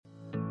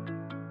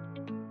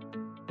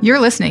You're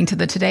listening to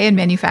the Today in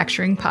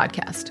Manufacturing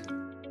podcast.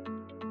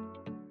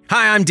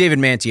 Hi, I'm David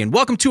Manti, and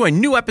welcome to a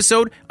new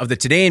episode of the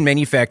Today in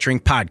Manufacturing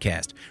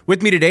podcast.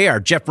 With me today are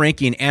Jeff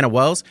Reinke and Anna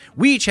Wells.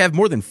 We each have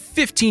more than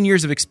 15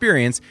 years of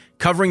experience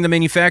covering the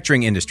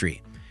manufacturing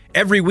industry.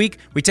 Every week,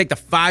 we take the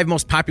 5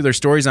 most popular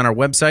stories on our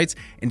websites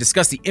and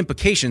discuss the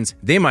implications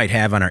they might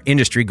have on our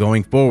industry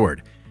going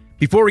forward.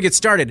 Before we get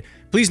started,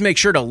 please make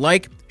sure to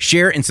like,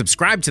 share, and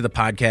subscribe to the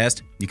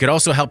podcast. You could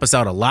also help us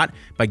out a lot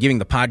by giving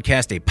the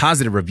podcast a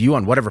positive review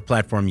on whatever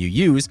platform you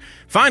use.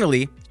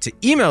 Finally, to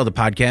email the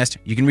podcast,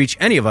 you can reach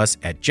any of us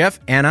at Jeff,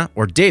 Anna,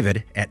 or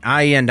David at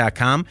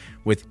IEN.com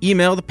with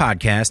email the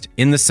podcast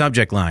in the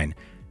subject line.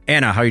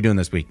 Anna, how are you doing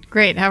this week?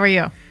 Great. How are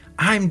you?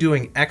 I'm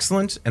doing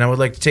excellent, and I would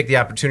like to take the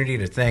opportunity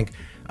to thank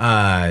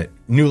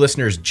new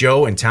listeners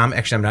Joe and Tom.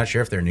 Actually, I'm not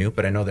sure if they're new,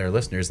 but I know they're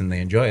listeners and they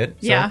enjoy it.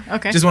 So yeah,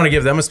 okay. Just want to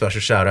give them a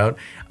special shout out.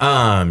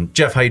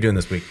 Jeff, how you doing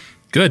this week?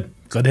 Good.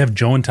 Glad to have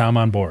Joe and Tom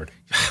on board.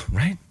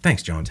 Right?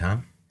 Thanks, Joe and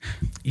Tom.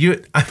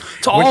 To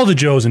all the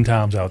Joes and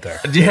Toms out there.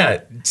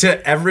 Yeah,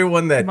 to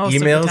everyone that Most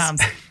emails, of the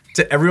Toms.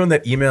 to everyone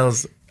that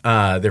emails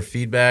their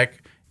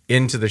feedback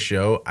into the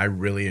show, I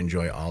really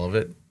enjoy all of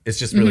it. It's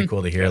just really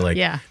cool to hear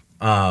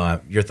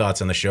your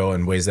thoughts on the show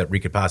and ways that we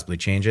could possibly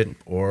change it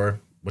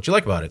or what you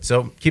like about it.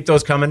 So keep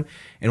those coming,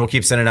 and we'll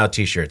keep sending out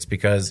T-shirts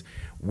because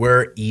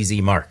we're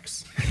easy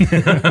marks.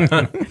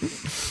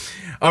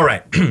 All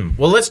right.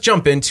 Well, let's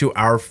jump into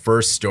our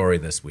first story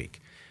this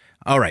week.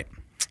 All right.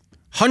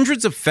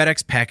 Hundreds of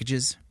FedEx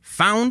packages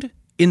found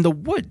in the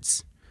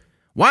woods.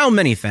 While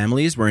many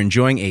families were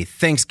enjoying a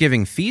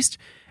Thanksgiving feast,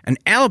 an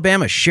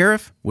Alabama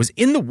sheriff was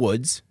in the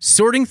woods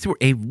sorting through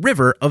a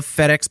river of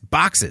FedEx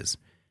boxes.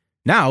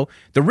 Now,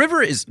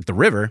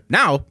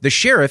 the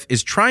sheriff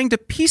is trying to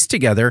piece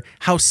together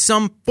how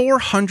some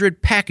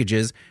 400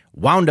 packages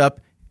wound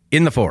up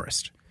in the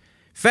forest.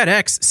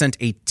 FedEx sent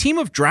a team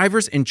of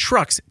drivers and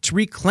trucks to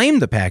reclaim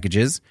the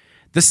packages.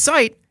 The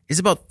site is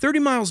about 30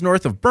 miles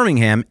north of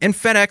Birmingham, and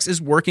FedEx is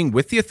working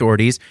with the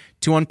authorities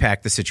to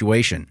unpack the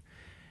situation.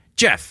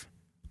 Jeff,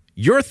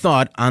 your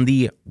thought on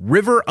the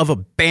river of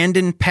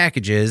abandoned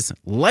packages,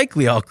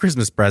 likely all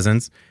Christmas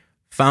presents,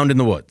 found in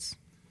the woods?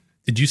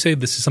 Did you say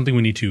this is something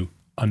we need to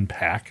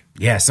unpack?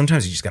 Yeah,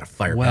 sometimes you just got to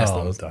fire past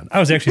those. Done. I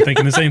was actually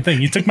thinking the same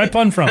thing. You took my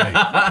pun from me.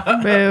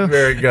 Boo.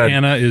 Very good.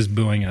 Anna is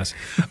booing us.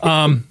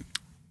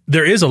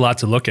 There is a lot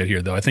to look at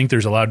here, though. I think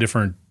there's a lot of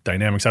different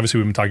dynamics. Obviously,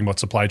 we've been talking about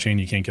supply chain.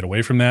 You can't get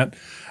away from that.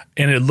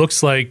 And it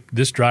looks like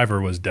this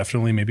driver was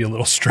definitely maybe a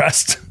little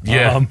stressed,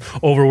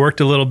 overworked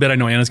a little bit. I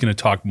know Anna's going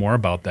to talk more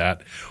about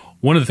that.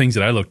 One of the things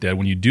that I looked at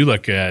when you do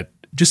look at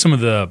just some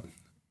of the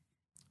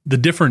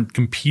different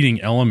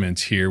competing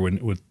elements here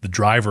with the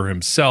driver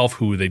himself,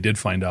 who they did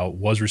find out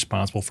was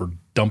responsible for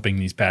dumping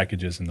these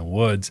packages in the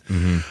woods.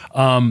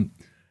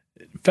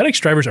 FedEx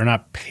drivers are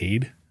not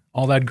paid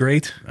all that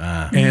great.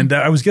 And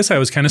I was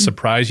kind of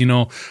surprised. You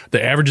know,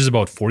 the average is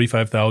about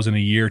 $45,000 a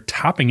year,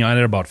 topping out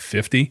at about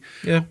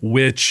 $50,000,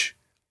 which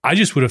I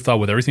just would have thought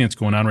with everything that's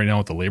going on right now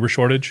with the labor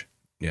shortage,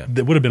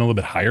 that would have been a little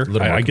bit higher.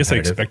 I guess I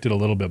expected a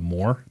little bit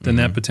more than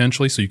that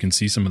potentially. So you can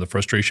see some of the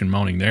frustration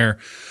mounting there.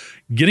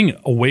 Getting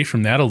away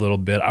from that a little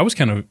bit, I was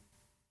kind of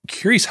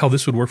curious how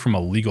this would work from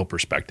a legal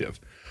perspective.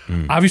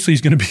 Obviously,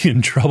 he's going to be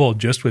in trouble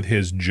just with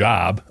his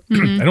job.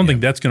 I don't think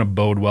that's going to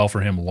bode well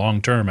for him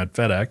long term at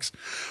FedEx.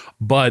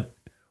 But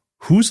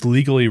who's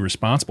legally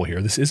responsible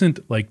here? This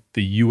isn't like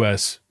the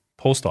U.S.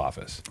 Post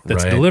Office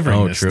that's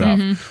delivering this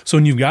stuff. So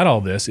when you've got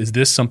all this, is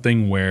this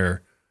something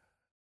where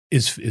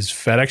is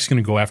FedEx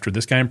going to go after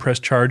this guy and press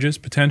charges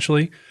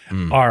potentially?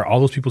 Are all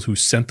those people who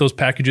sent those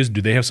packages,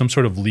 do they have some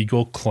sort of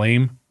legal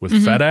claim with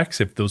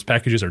FedEx if those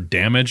packages are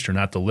damaged or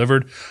not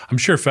delivered? I'm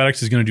sure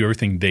FedEx is going to do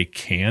everything they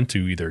can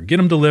to either get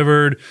them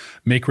delivered,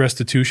 make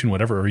restitution,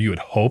 whatever, or you would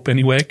hope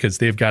anyway, because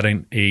they've got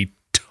a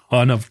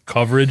ton of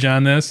coverage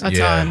on this. A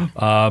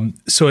ton.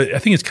 So I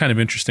think it's kind of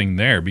interesting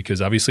there because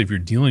obviously if you're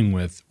dealing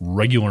with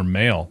regular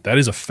mail, that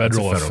is a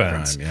federal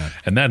offense. Crime,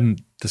 and then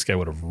this guy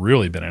would have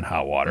really been in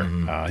hot water.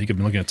 He could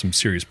be looking at some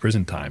serious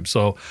prison time.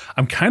 So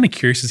I'm kind of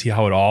curious to see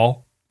how it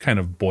all kind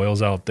of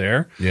boils out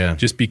there.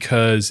 Just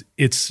because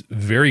it's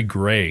very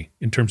gray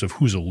in terms of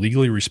who's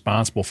legally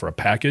responsible for a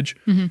package.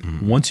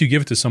 Once you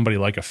give it to somebody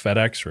like a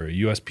FedEx or a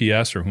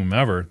USPS or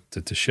whomever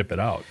to ship it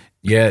out.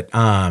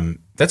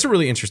 That's a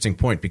really interesting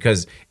point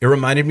because it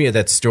reminded me of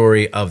that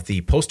story of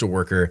the postal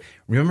worker.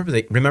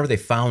 Remember they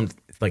found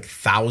like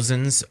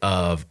thousands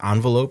of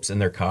envelopes in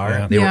their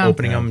car. They were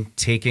opening them,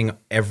 taking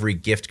every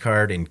gift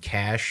card and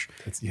cash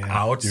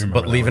out,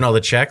 but leaving all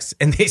the checks.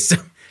 And they,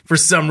 for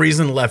some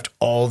reason, left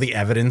all the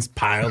evidence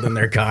piled in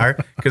their car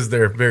because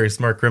they're very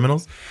smart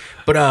criminals.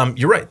 But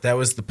you're right. That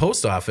was the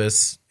post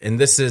office, and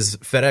this is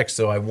FedEx.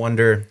 So I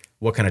wonder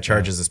what kind of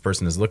charges this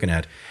person is looking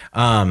at.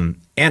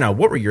 Anna,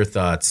 what were your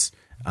thoughts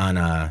on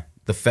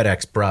the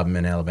FedEx problem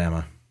in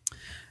Alabama?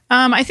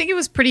 I think it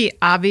was pretty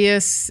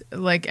obvious,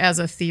 like as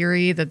a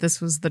theory, that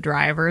this was the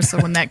driver. So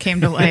when that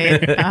came to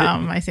light,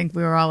 I think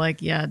we were all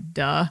like, yeah,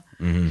 duh.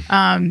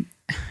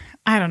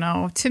 I don't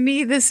know. To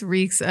me, this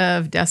reeks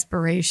of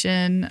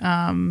desperation.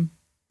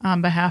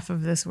 on behalf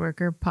of this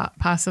worker,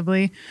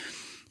 possibly.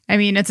 I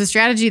mean, it's a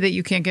strategy that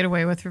you can't get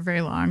away with for very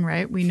long,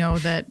 right? We know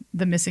that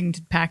the missing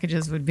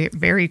packages would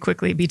very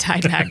quickly be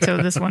tied back to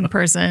this one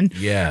person.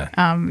 Yeah.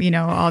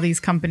 All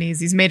these companies,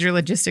 these major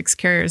logistics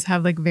carriers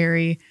have like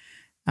very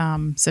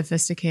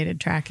sophisticated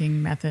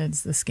tracking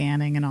methods, the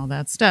scanning and all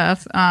that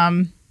stuff.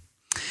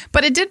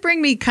 But it did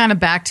bring me kind of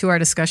back to our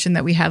discussion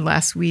that we had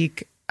last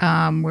week,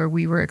 where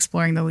we were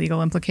exploring the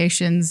legal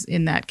implications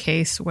in that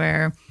case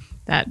where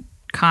that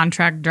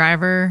contract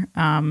driver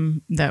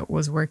that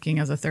was working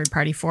as a third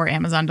party for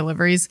Amazon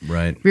deliveries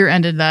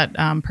rear-ended that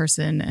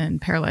person and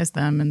paralyzed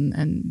them.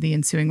 And the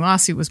ensuing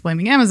lawsuit was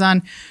blaming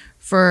Amazon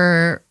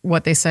for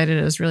what they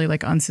cited as really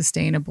like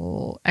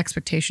unsustainable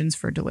expectations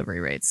for delivery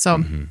rates.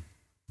 So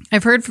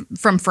I've heard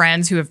from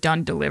friends who have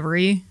done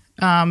delivery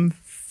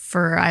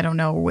for I don't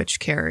know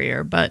which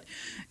carrier, but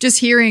just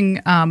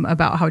hearing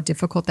about how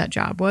difficult that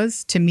job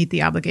was to meet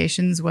the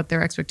obligations, what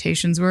their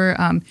expectations were.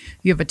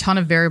 You have a ton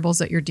of variables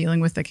that you're dealing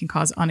with that can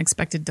cause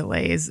unexpected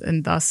delays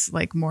and thus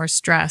like more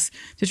stress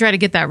to try to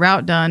get that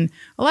route done.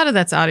 A lot of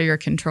that's out of your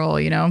control,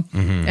 you know?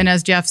 And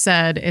as Jeff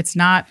said, it's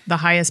not the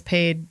highest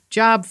paid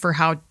job for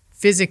how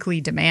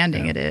physically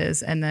demanding it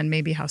is, and then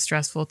maybe how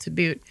stressful to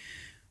boot.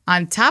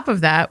 On top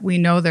of that, we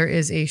know there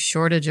is a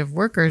shortage of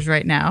workers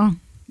right now,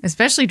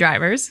 especially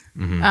drivers.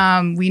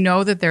 We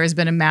know that there has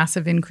been a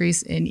massive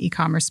increase in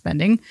e-commerce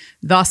spending,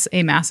 thus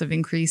a massive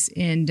increase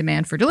in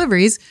demand for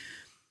deliveries.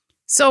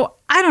 So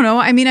I don't know.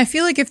 I mean, I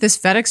feel like if this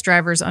FedEx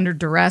driver is under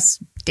duress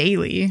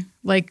daily,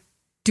 like,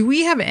 do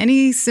we have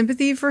any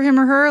sympathy for him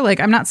or her? Like,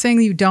 I'm not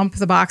saying you dump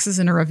the boxes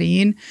in a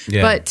ravine,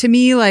 but to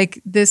me,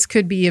 like, this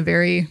could be a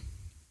very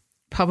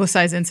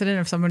publicized incident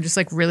of someone just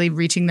like really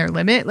reaching their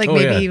limit, like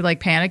like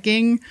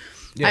panicking.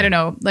 Yeah. I don't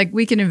know. Like,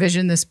 we can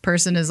envision this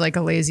person as like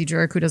a lazy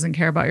jerk who doesn't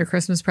care about your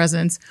Christmas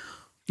presents.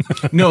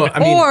 No, I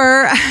mean,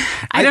 or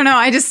I don't know.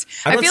 I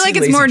feel like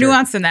it's more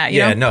nuanced than that.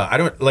 You know? No, I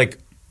don't like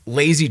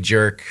lazy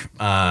jerk.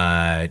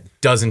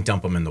 Doesn't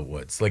dump them in the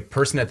woods. Like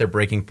person at their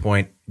breaking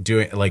point,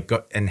 doing like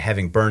and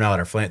having burnout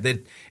or flan.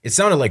 It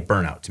sounded like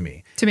burnout to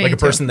me. Like a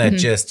person that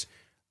just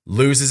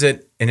loses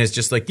it and is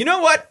just like, you know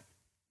what,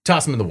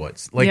 toss them in the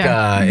woods. Like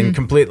and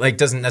complete like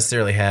doesn't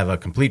necessarily have a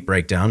complete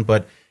breakdown,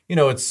 but you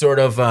know, it's sort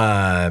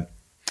of.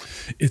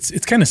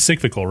 It's kind of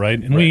cyclical, right?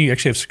 And we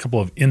actually have a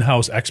couple of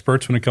in-house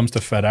experts when it comes to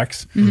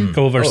FedEx. A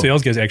couple of our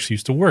sales guys actually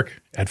used to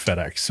work at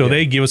FedEx. So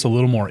they give us a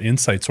little more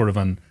insight sort of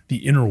on the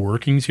inner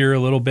workings here a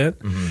little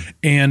bit.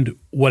 And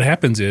what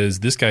happens is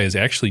this guy is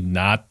actually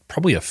not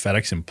probably a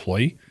FedEx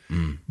employee.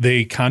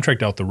 They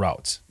contract out the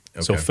routes.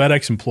 Okay. So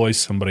FedEx employs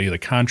somebody, the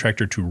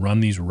contractor, to run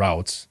these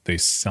routes. They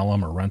sell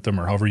them or rent them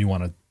or however you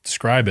want to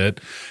describe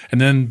it.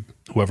 And then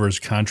whoever is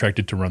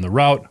contracted to run the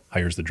route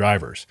hires the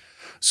drivers.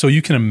 So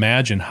you can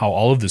imagine how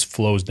all of this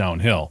flows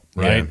downhill,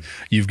 right? Yeah.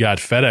 You've got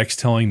FedEx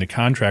telling the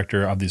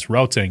contractor of this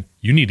route saying,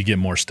 you need to get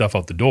more stuff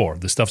out the door.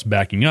 The stuff's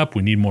backing up.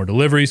 We need more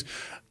deliveries.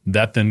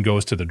 That then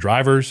goes to the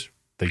drivers.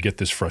 They get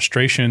this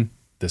frustration.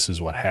 This is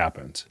what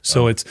happens.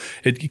 So it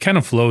kind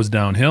of flows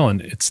downhill,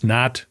 and it's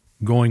not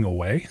going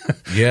away.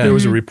 There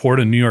was a report,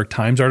 a New York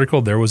Times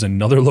article. There was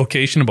another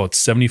location about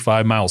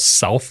 75 miles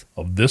south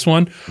of this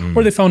one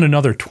where they found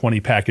another 20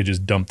 packages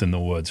dumped in the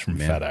woods from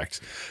FedEx.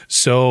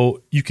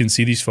 So you can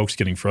see these folks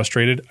getting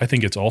frustrated. I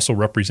think it's also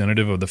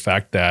representative of the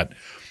fact that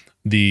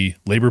the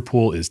labor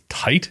pool is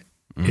tight,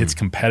 it's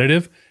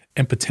competitive,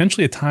 and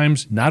potentially at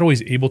times not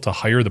always able to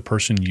hire the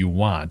person you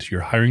want.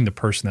 You're hiring the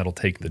person that'll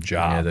take the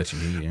job,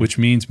 which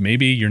means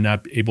maybe you're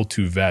not able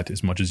to vet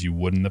as much as you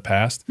would in the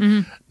past.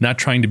 Not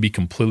trying to be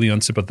completely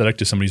unsympathetic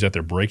to somebody who's at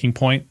their breaking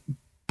point,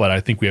 but I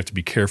think we have to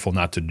be careful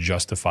not to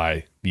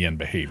justify the end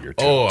behavior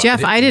too.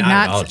 Jeff, I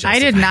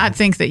did not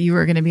think that you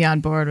were going to be on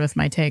board with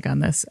my take on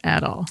this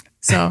at all.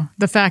 So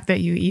the fact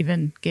that you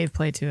even gave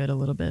play to it a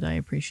little bit, I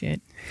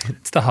appreciate.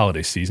 It's the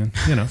holiday season,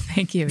 you know.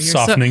 Thank you. You're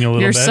softening a little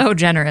bit. You're so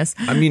generous.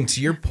 I mean,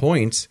 to your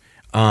point,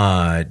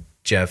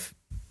 Jeff,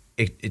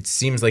 it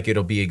seems like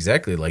it'll be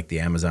exactly like the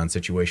Amazon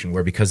situation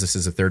where because this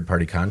is a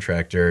third-party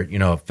contractor, you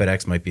know,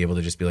 FedEx might be able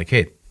to just be like,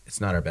 hey,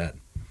 it's not our bad.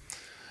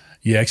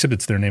 Yeah, except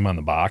it's their name on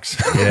the box.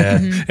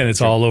 And it's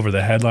all over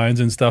the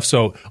headlines and stuff.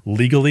 So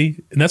legally,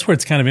 and that's where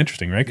it's kind of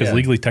interesting, right? Because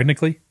legally,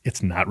 technically,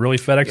 it's not really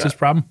FedEx's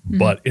problem,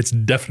 but it's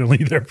definitely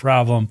their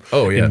problem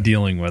in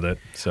dealing with it.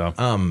 So,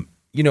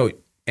 you know,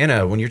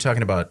 Anna, when you're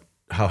talking about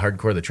how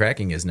hardcore the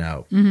tracking is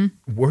now, I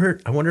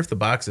wonder if the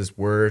boxes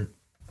were,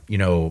 you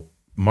know,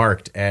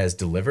 marked as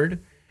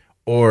delivered,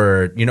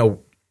 or, you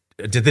know,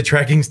 did the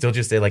tracking still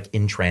just say like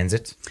in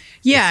transit?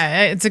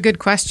 Yeah, it's a good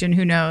question.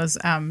 Who knows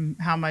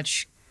how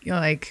much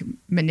like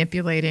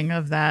manipulating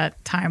of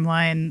that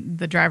timeline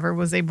the driver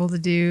was able to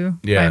do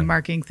by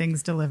marking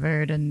things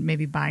delivered and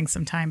maybe buying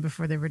some time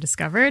before they were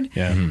discovered.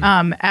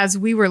 As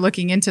we were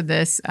looking into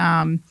this,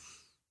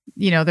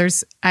 you know,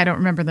 I don't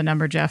remember the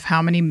number, Jeff,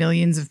 how many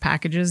millions of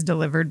packages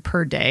delivered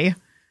per day,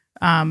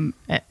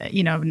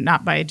 you know,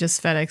 not by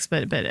just FedEx,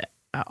 but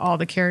all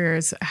the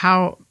carriers.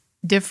 How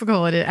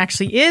difficult it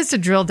actually is to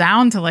drill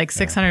down to like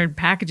 600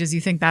 packages.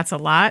 You think that's a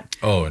lot.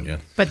 Oh, and yeah.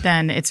 But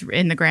then it's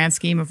in the grand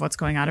scheme of what's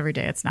going out every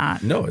day. It's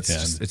not. No, it's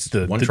just, it's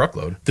one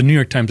truckload. The New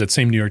York Times, that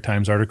same New York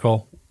Times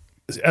article,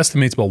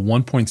 estimates about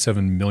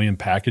 1.7 million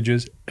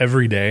packages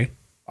every day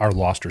are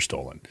lost or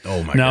stolen.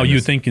 Oh my! Now goodness. you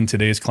think in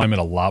today's climate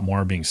a lot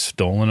more are being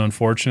stolen,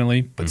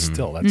 unfortunately, but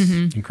still, that's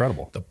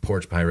incredible. The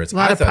porch pirates. A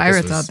lot of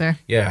pirates out there.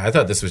 Yeah, I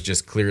thought this was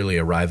just clearly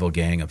a rival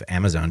gang of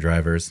Amazon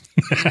drivers.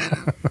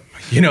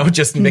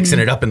 Just mixing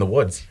it up in the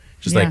woods.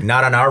 Just like,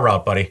 not on our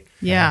route, buddy.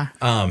 Yeah.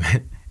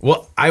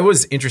 Well, I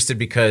was interested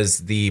because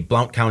the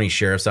Blount County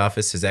Sheriff's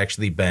Office has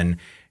actually been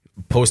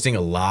posting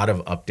a lot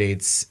of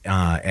updates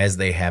as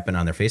they happen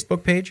on their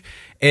Facebook page.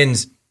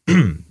 And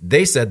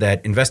they said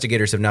that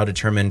investigators have now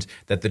determined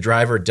that the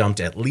driver dumped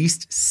at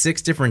least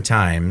 6 different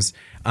times,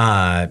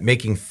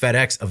 making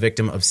FedEx a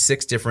victim of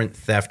 6 different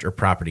theft or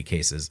property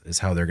cases is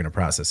how they're going to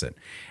process it.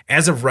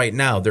 As of right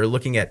now, they're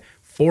looking at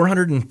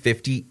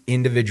 450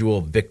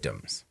 individual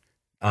victims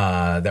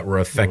that were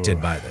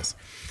affected by this.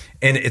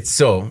 And it's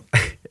so,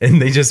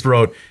 and they just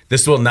wrote,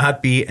 this will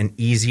not be an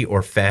easy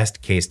or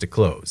fast case to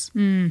close.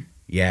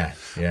 Yeah.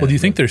 Well, do you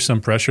think there's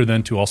some pressure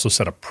then to also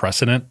set a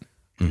precedent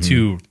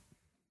to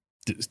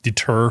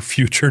deter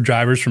future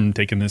drivers from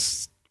taking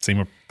this same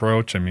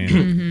approach? I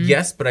mean,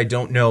 yes, but I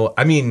don't know.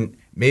 I mean,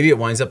 maybe it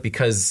winds up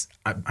because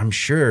I'm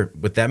sure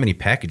with that many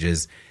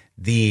packages,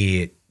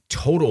 the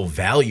total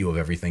value of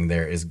everything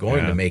there is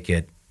going to make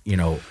it,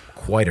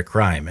 quite a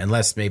crime,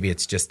 unless maybe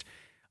it's just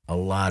a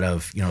lot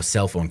of,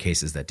 cell phone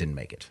cases that didn't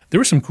make it. There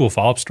were some cool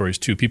follow-up stories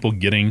too. People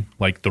getting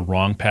like the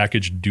wrong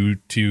package due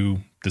to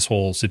this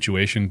whole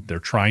situation. They're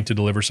trying to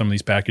deliver some of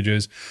these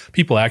packages.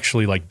 People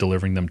actually like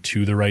delivering them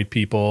to the right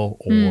people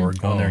or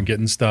going there and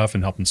getting stuff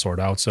and helping sort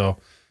out. So,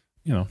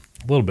 a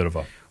little bit of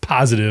a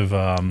positive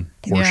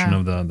portion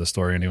of the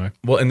story anyway.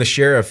 Well, and the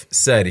sheriff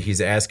said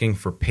he's asking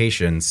for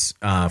patience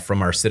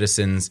from our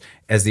citizens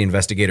as the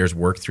investigators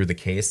work through the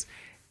case.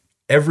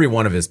 Every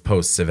one of his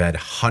posts have had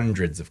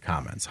hundreds of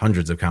comments.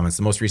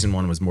 The most recent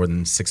one was more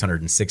than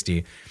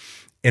 660.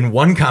 And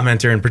one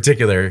commenter in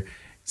particular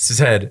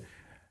said,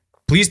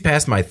 please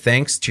pass my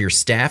thanks to your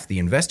staff, the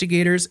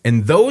investigators,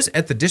 and those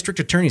at the district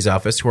attorney's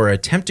office who are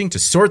attempting to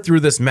sort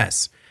through this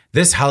mess.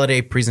 This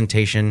holiday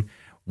presentation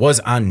was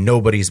on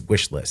nobody's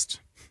wish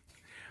list.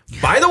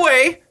 By the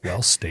way,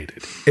 well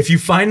stated. If you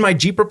find my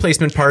Jeep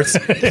replacement parts,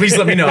 please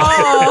let me know.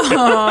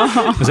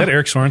 Was that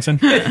Eric Sorensen?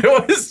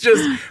 It was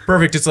just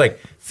perfect. It's like,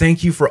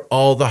 thank you for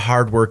all the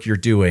hard work you're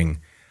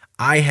doing.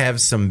 I have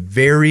some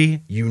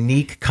very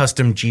unique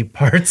custom Jeep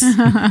parts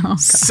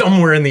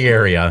somewhere in the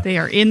area. They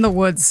are in the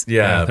woods.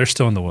 Yeah, they're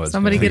still in the woods.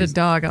 Somebody get a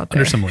dog out there.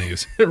 Under some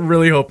leaves.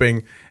 Really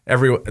hoping not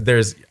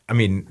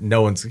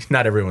everyone's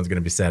going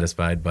to be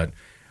satisfied, but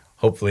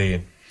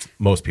hopefully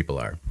most people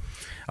are.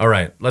 All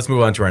right, let's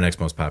move on to our next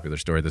most popular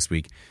story this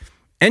week.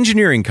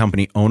 Engineering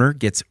company owner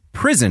gets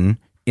prison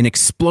in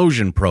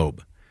explosion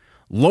probe.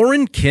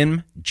 Lauren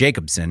Kim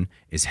Jacobson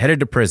is headed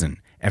to prison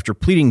after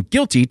pleading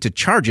guilty to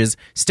charges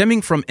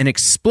stemming from an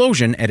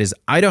explosion at his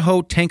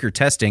Idaho tanker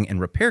testing and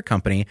repair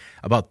company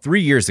about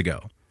 3 years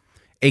ago.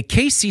 A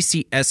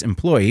KCCS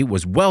employee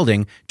was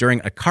welding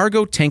during a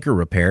cargo tanker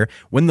repair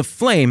when the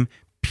flame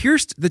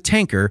pierced the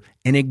tanker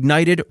and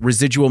ignited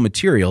residual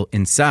material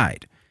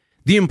inside.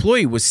 The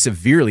employee was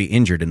severely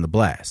injured in the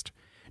blast.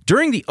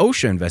 During the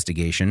OSHA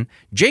investigation,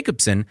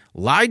 Jacobson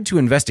lied to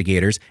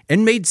investigators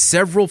and made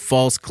several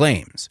false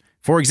claims.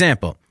 For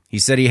example, he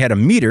said he had a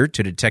meter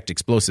to detect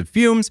explosive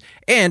fumes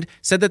and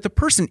said that the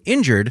person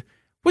injured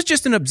was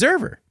just an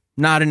observer,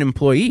 not an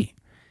employee.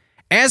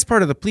 As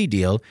part of the plea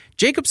deal,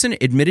 Jacobson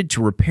admitted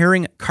to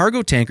repairing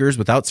cargo tankers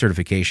without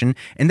certification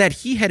and that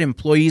he had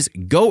employees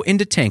go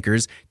into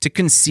tankers to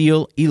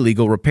conceal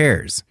illegal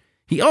repairs.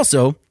 He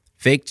also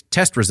faked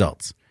test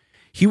results.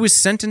 He was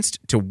sentenced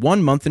to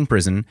 1 month in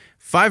prison,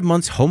 5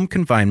 months home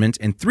confinement,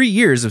 and 3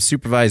 years of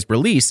supervised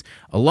release,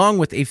 along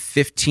with a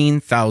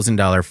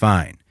 $15,000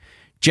 fine.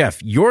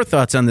 Jeff, your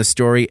thoughts on this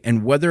story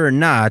and whether or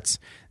not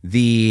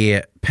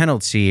the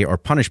penalty or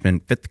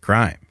punishment fit the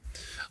crime?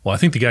 Well, I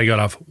think the guy got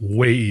off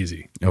way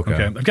easy.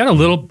 Okay. I've got a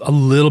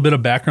little bit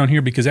of background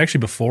here because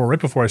actually right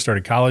before I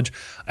started college,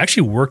 I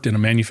actually worked in a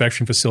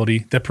manufacturing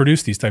facility that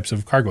produced these types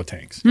of cargo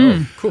tanks.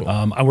 Oh, cool.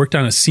 I worked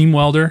on a seam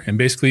welder, and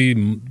basically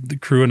the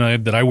crew and I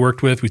that I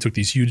worked with, we took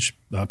these huge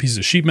pieces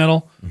of sheet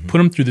metal, put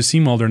them through the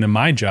seam welder, and then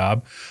my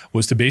job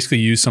was to basically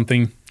use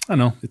something, I don't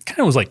know, it kind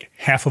of was like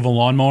half of a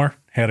lawnmower,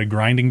 had a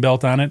grinding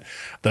belt on it,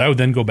 that I would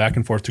then go back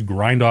and forth to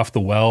grind off the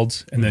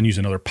welds and then use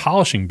another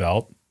polishing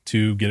belt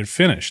to get it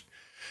finished.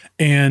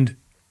 And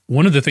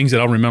one of the things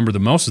that I'll remember the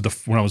most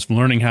is when I was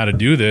learning how to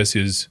do this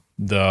is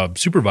the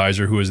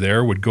supervisor who was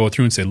there would go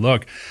through and say,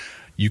 look,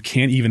 you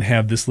can't even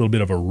have this little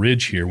bit of a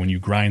ridge here when you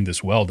grind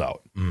this weld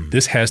out.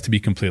 This has to be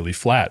completely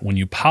flat. When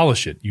you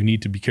polish it, you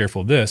need to be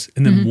careful of this.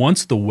 And then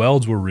once the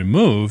welds were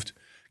removed,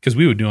 because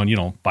we would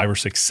do 5 or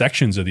 6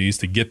 sections of these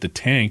to get the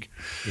tank,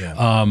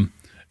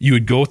 you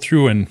would go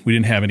through, and we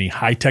didn't have any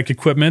high-tech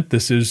equipment.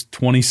 This is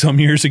 20-some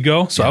years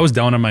ago. So I was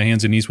down on my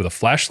hands and knees with a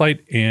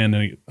flashlight and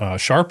a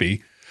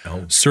Sharpie,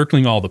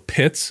 circling all the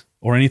pits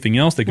or anything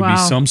else that could be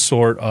Wow. some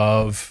sort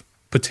of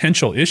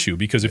potential issue.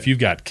 Because if you've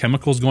got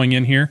chemicals going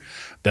in here,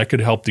 that could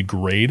help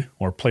degrade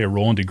or play a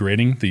role in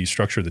degrading the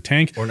structure of the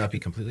tank. Or not be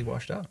completely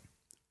washed out.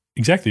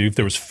 Exactly. If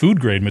there was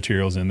food grade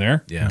materials in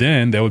there,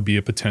 then that would be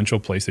a potential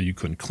place that you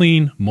couldn't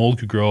clean, mold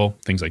could grow,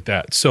 things like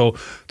that. So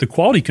the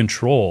quality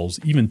controls,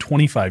 even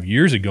 25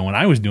 years ago when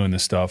I was doing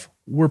this stuff,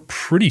 were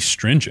pretty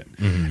stringent.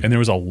 And there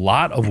was a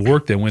lot of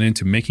work that went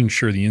into making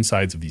sure the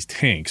insides of these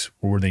tanks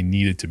were where they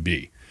needed to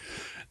be.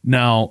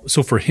 Now,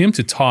 so for him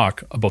to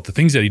talk about the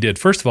things that he did,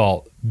 first of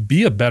all,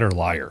 be a better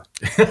liar.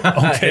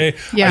 Okay.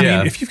 Yeah. I Yeah.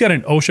 mean, if you've got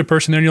an OSHA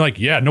person there and you're like,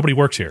 yeah, nobody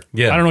works here.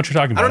 Yeah. I don't know what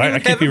you're talking about. I don't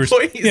even have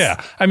employees.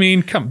 Yeah. I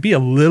mean, be a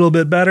little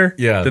bit better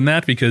Yeah. than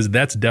that, because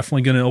that's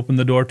definitely going to open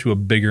the door to a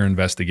bigger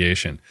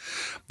investigation.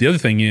 The other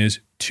thing is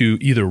to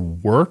either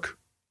work,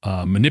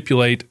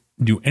 manipulate,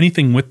 do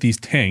anything with these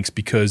tanks,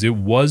 because it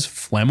was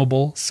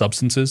flammable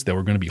substances that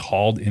were going to be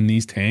hauled in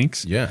these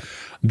tanks. Yeah.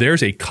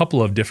 There's a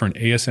couple of different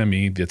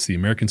ASME, that's the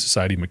American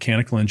Society of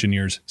Mechanical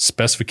Engineers,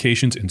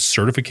 specifications and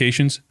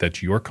certifications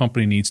that your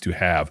company needs to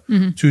have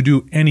to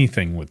do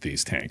anything with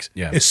these tanks,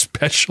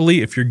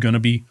 especially if you're going to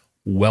be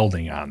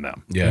welding on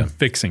them and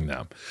fixing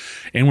them.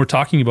 And we're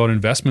talking about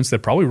investments that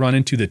probably run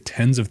into the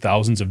tens of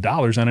thousands of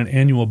dollars on an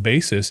annual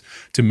basis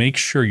to make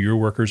sure your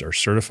workers are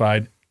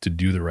certified to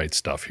do the right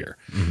stuff here.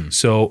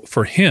 So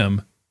for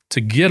him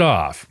to get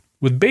off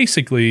with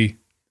basically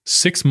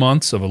 6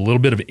 months of a little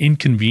bit of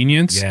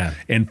inconvenience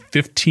and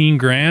 15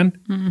 grand,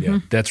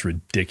 that's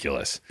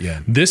ridiculous. Yeah.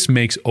 This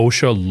makes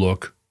OSHA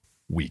look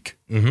weak.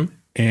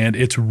 And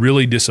it's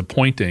really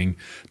disappointing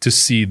to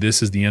see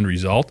this as the end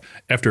result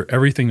after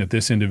everything that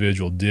this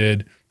individual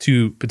did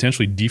to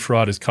potentially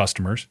defraud his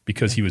customers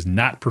because he was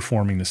not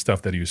performing the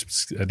stuff that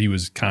he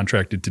was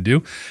contracted to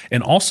do,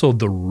 and also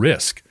the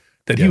risk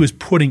that he was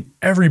putting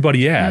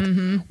everybody at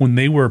when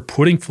they were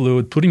putting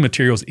fluid, putting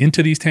materials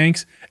into these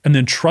tanks, and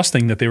then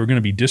trusting that they were going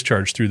to be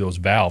discharged through those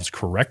valves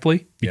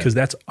correctly, because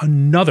that's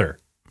another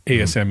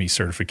ASME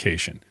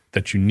certification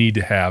that you need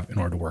to have in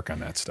order to work on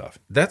that stuff.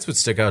 That's what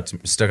stuck out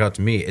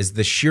to me is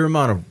the sheer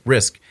amount of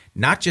risk.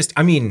 Not just,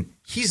 I mean,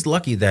 he's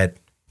lucky that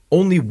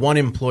only one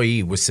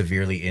employee was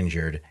severely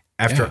injured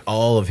after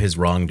all of his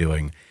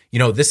wrongdoing. You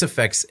know, this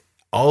affects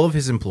all of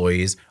his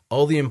employees,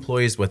 all the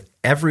employees with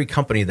every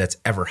company that's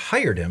ever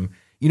hired him.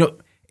 You know,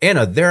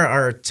 Anna, there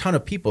are a ton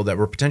of people that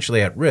were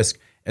potentially at risk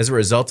as a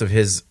result of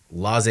his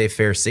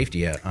laissez-faire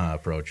safety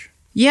approach.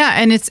 Yeah,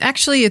 and it's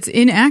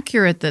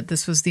inaccurate that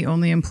this was the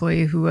only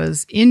employee who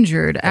was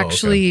injured.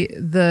 Actually,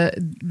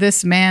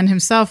 this man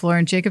himself,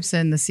 Lauren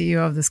Jacobson, the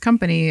CEO of this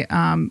company,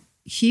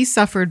 he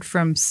suffered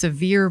from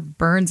severe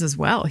burns as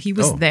well. He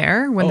was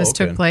there when this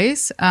took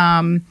place.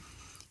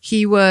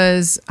 He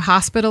was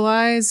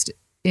hospitalized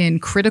in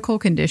critical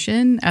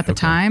condition at the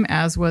time,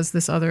 as was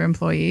this other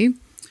employee.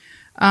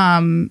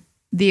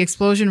 The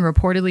explosion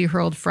reportedly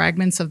hurled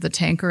fragments of the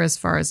tanker as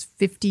far as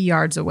 50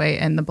 yards away,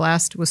 and the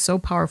blast was so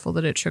powerful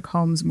that it shook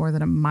homes more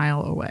than a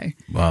mile away.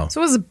 Wow.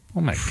 So it was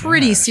a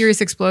pretty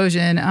serious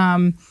explosion.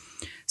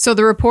 So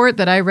the report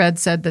that I read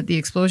said that the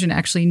explosion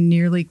actually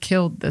nearly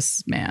killed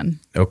this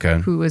man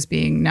who was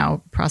being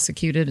now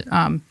prosecuted.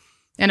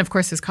 And of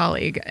course, his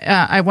colleague.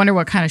 I wonder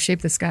what kind of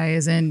shape this guy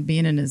is in,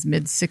 being in his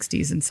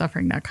mid-60s and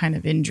suffering that kind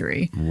of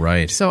injury.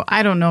 Right. So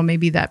I don't know.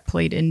 Maybe that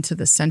played into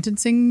the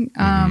sentencing,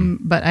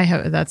 but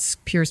that's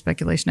pure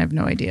speculation. I have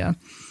no idea.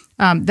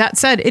 That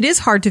said, it is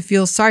hard to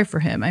feel sorry for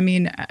him. I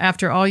mean,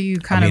 after all you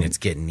it's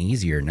getting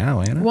easier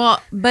now, Anna.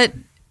 Well, but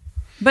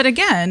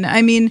again,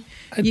 I mean,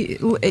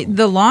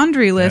 the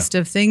laundry list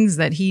of things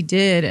that he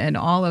did and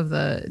all of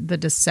the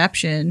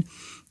deception,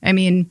 I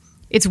mean,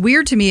 it's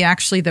weird to me,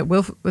 actually, that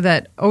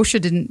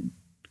OSHA didn't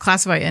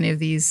classify any of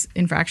these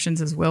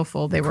infractions as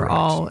willful. They were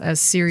all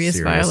as serious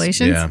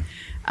violations.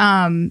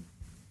 Yeah.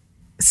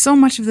 So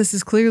much of this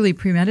is clearly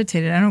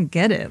premeditated. I don't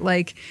get it.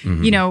 Like,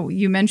 you know,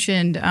 you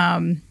mentioned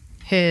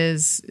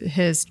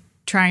his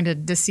trying to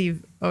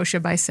deceive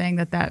OSHA by saying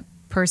that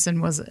person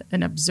was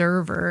an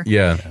observer.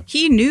 Yeah.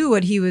 He knew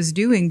what he was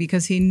doing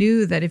because he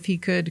knew that if he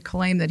could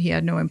claim that he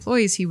had no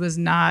employees, he was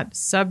not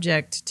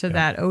subject to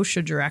that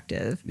OSHA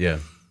directive. Yeah.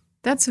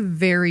 That's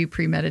very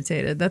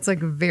premeditated. That's like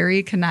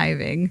very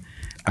conniving.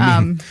 I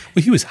mean,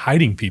 well, he was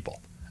hiding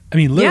people. I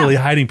mean, literally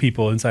hiding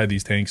people inside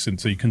these tanks,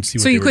 and so you couldn't see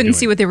what they were doing. So you couldn't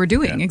see what they were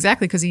doing,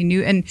 exactly, because he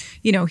knew. And,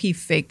 you know, he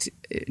faked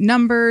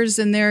numbers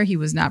in there. He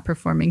was not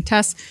performing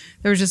tests.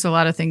 There was just a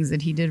lot of things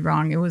that he did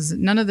wrong.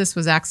 None of this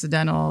was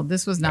accidental.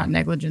 This was not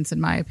negligence,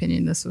 in my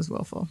opinion. This was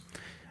willful.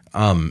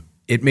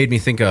 It made me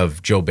think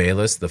of Joe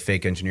Bayless, the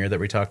fake engineer that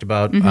we talked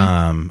about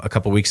a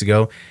couple weeks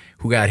ago,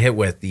 who got hit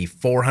with the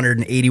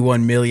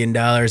 $481 million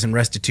in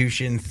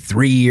restitution,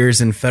 3 years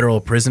in federal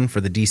prison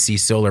for the DC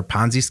Solar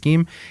Ponzi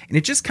scheme. And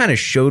it just kind of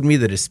showed me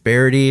the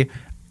disparity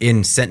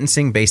in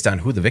sentencing based on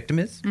who the victim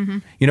is,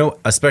 you know,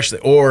 especially,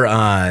 or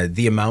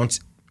the amount,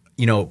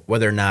 you know,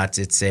 whether or not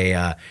it's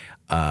a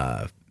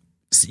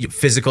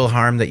physical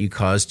harm that you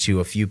cause to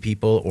a few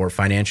people or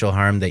financial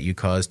harm that you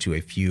cause to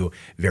a few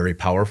very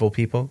powerful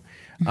people.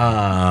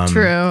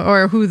 True.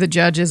 Or who the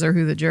judge is or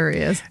who the jury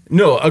is.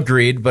 No,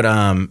 agreed. But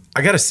I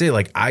got to say,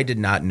 like, I did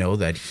not know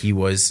that he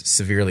was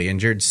severely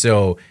injured.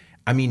 So,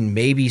 I mean,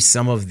 maybe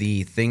some of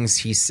the things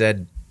he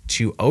said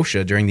to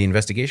OSHA during the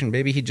investigation,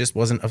 maybe he just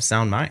wasn't of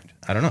sound mind.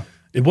 I don't know.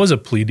 It was a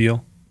plea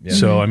deal. Yeah.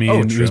 So, I mean,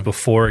 it was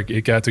before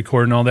it got to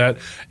court and all that.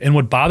 And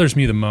what bothers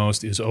me the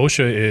most is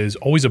OSHA is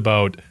always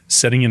about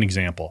setting an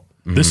example.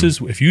 Mm-hmm. This is,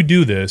 if you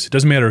do this, it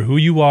doesn't matter who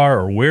you are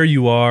or where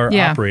you are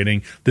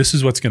operating, this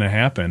is what's going to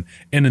happen.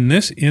 And in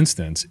this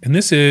instance, and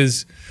this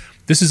is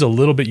a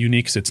little bit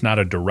unique because it's not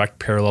a direct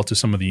parallel to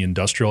some of the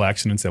industrial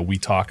accidents that we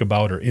talk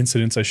about, or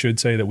incidents, I should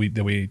say, that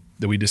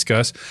we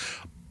discuss.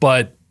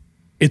 But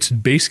it's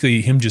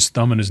basically him just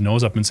thumbing his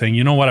nose up and saying,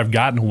 you know what, I've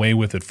gotten away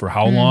with it for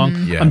how long?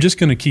 Yeah. I'm just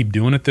going to keep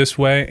doing it this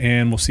way,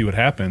 and we'll see what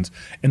happens.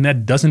 And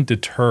that doesn't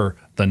deter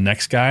the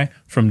next guy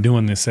from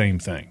doing the same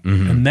thing.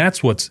 Mm-hmm. And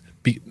that's what's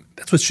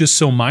just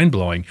so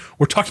mind-blowing.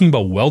 We're talking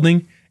about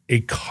welding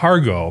a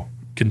cargo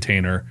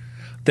container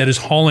that is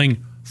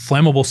hauling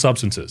flammable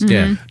substances.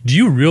 Yeah. Do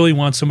you really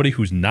want somebody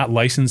who's not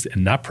licensed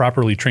and not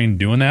properly trained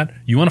doing that?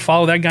 You want to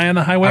follow that guy on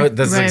the highway?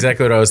 That's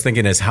exactly what I was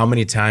thinking, is how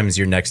many times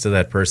you're next to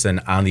that person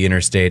on the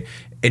interstate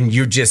and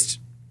you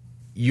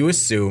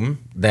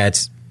assume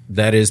that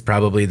is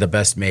probably the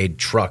best made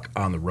truck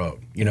on the road,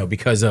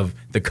 because of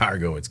the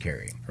cargo it's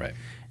carrying. Right.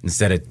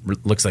 Instead, it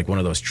looks like one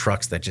of those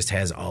trucks that just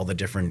has all the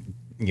different,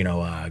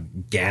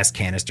 gas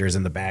canisters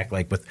in the back,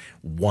 like with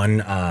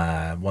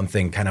one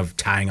thing kind of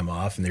tying them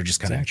off, and they're just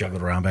kind of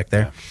juggled around back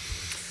there.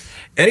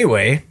 Yeah.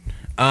 Anyway,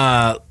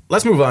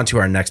 let's move on to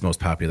our next most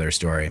popular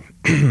story.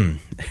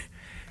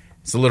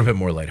 It's a little bit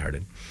more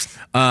lighthearted.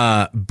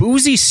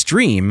 Boozy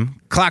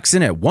stream clocks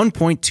in at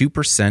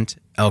 1.2%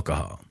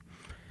 alcohol.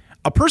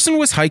 A person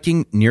was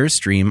hiking near a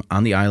stream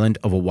on the island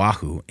of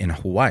Oahu in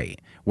Hawaii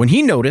when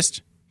he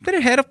noticed that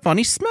it had a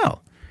funny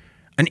smell.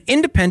 An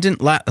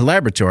independent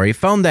laboratory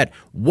found that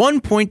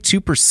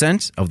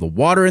 1.2% of the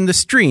water in the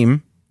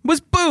stream was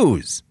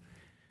booze.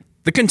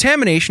 The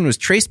contamination was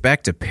traced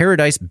back to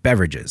Paradise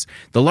Beverages,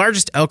 the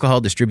largest alcohol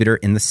distributor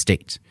in the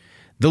state.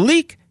 The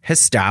leak has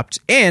stopped,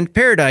 and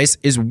Paradise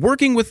is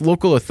working with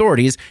local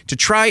authorities to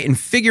try and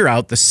figure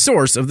out the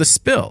source of the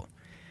spill.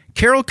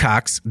 Carol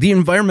Cox, the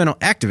environmental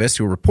activist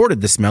who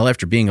reported the smell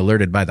after being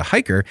alerted by the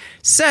hiker,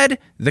 said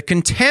the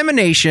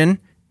contamination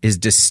is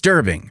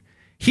disturbing.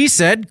 He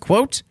said,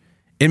 quote,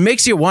 "It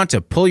makes you want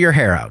to pull your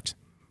hair out,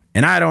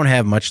 and I don't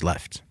have much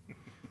left."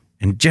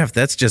 And Jeff,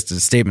 that's just a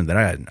statement that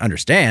I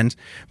understand,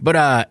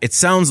 but it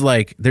sounds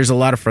like there's a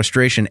lot of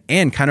frustration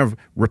and kind of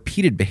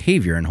repeated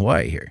behavior in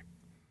Hawaii here.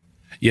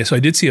 Yeah, so I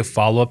did see a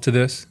follow-up to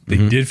this. They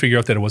did figure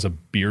out that it was a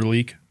beer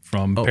leak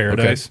from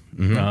Paradise,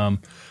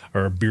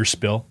 or a beer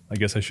spill, I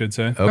guess I should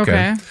say.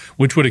 Okay.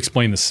 Which would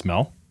explain the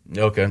smell.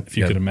 Okay. If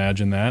you could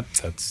imagine that.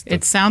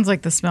 It sounds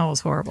like the smell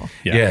was horrible.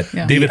 Yeah.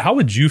 David, how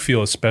would you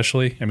feel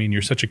especially? I mean,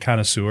 you're such a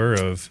connoisseur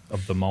of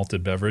the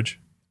malted beverage.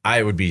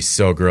 I would be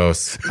so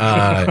gross.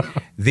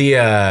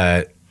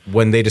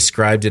 When they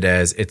described it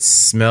as, it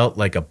smelled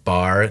like a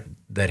bar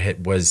that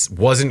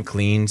wasn't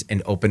cleaned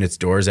and opened its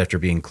doors after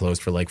being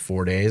closed for like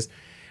 4 days.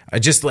 I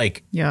just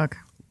yuck.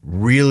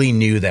 Really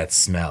knew that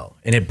smell.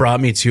 And it brought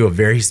me to a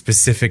very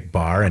specific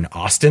bar in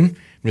Austin. I'm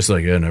just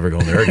like, never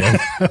going there again.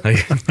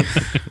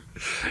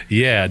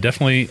 Yeah,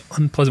 definitely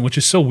unpleasant, which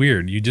is so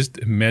weird. You just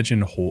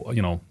imagine,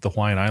 the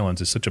Hawaiian Islands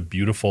is such a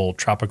beautiful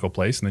tropical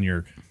place, and then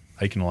you're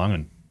hiking along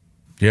and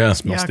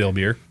smell stale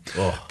beer.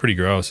 Oh. Pretty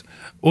gross.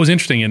 What was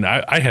interesting, and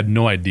I had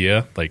no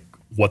idea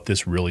what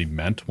this really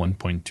meant,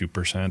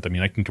 1.2%. I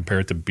mean, I can compare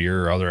it to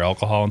beer or other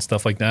alcohol and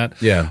stuff like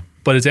that. Yeah.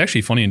 But it's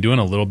actually funny, in doing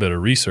a little bit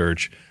of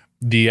research,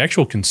 the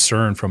actual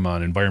concern from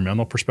an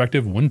environmental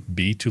perspective wouldn't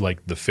be to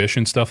the fish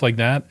and stuff like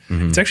that.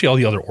 Mm-hmm. It's actually all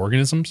the other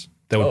organisms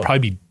that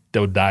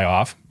would die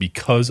off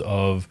because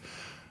of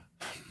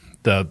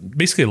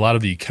basically a lot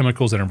of the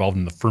chemicals that are involved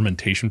in the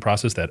fermentation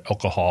process that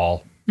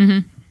alcohol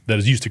that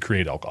is used to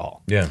create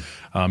alcohol. Yeah.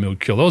 It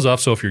would kill those off.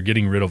 So if you're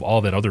getting rid of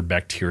all that other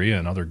bacteria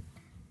and other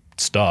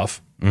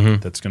stuff,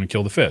 that's going to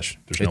kill the fish.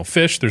 There's no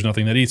fish. There's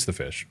nothing that eats the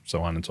fish,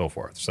 so on and so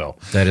forth. So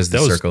that is the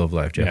circle of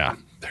life, Jeff. Yeah,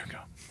 there we go.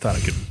 Thought I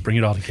could bring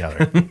it all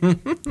together.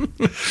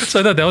 So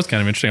I thought that was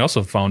kind of interesting. I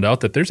also found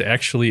out that there's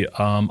actually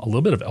a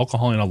little bit of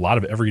alcohol in a lot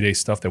of everyday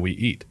stuff that we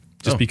eat,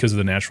 just because of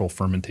the natural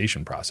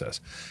fermentation process.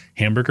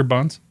 Hamburger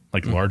buns,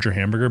 larger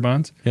hamburger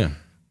buns, it's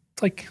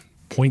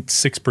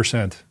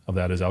 0.6% of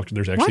that is alcohol.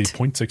 There's actually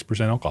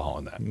 0.6% alcohol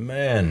in that.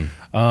 Man,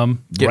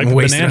 getting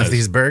wasted off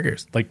these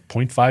burgers.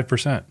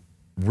 0.5%.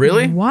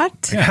 Really?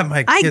 What? Yeah,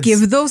 my kids. I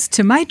give those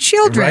to my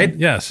children. Right?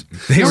 Yes.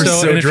 They were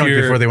so drunk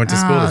before they went to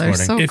school this morning.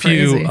 So if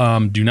crazy.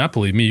 you do not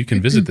believe me, you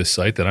can visit this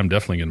site that I'm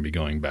definitely going to be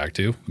going back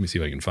to. Let me see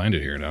if I can find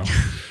it here now.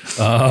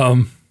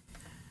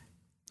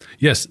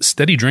 Yes,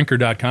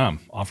 steadydrinker.com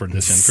offered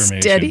this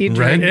information.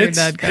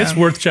 Steadydrinker.com. It's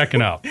worth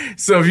checking out.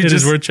 So if it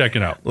is worth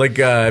checking out.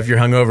 If you're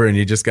hungover and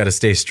you just got to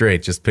stay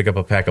straight, just pick up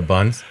a pack of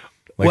buns.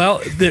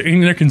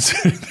 They're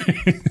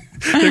considered.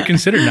 They're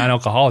considered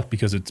non-alcoholic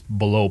because it's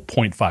below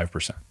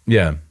 0.5%.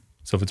 Yeah.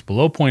 So if it's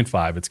below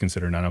 0.5, it's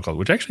considered non-alcoholic,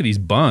 which actually these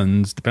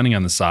buns, depending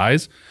on the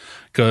size,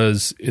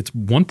 because it's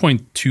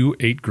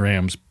 1.28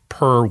 grams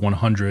per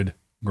 100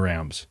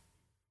 grams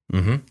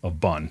of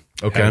bun.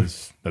 Okay.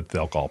 That's the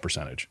alcohol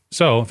percentage.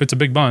 So if it's a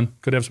big bun,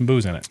 could have some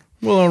booze in it.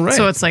 Well, all right.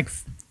 So it's like,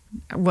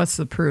 what's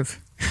the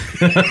proof?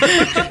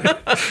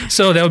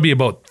 So that would be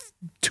about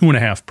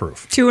 2.5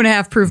 proof.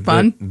 2.5 proof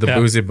bun. The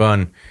boozy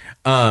bun.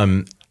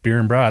 Beer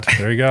and brat.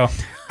 There you go.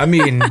 I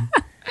mean,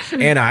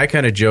 Anna, I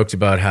kind of joked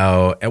about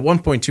how at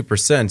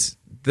 1.2%,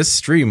 this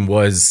stream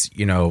was,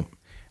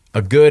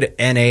 a good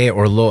NA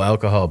or low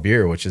alcohol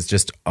beer, which is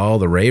just all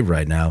the rave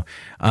right now.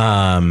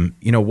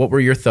 What were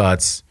your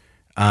thoughts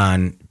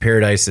on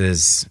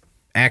Paradise's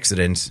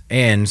accident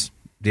and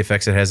the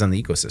effects it has on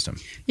the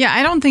ecosystem? Yeah,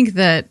 I don't think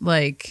that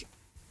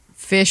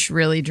fish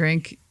really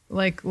drink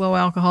low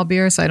alcohol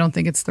beer, so I don't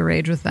think it's the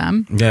rage with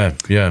them. Yeah.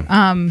 You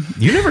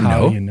never How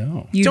know. do you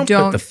know? You don't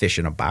put the fish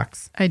in a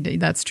box.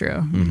 That's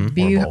true.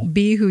 Or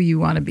Be who you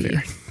want to be.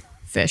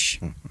 Fish.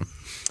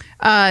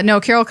 No,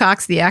 Carol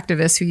Cox, the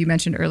activist who you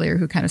mentioned earlier,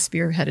 who kind of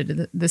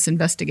spearheaded this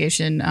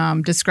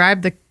investigation,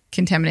 described the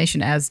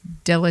contamination as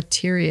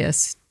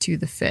deleterious to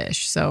the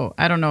fish. So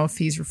I don't know if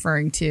he's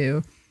referring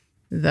to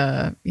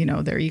their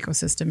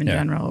ecosystem in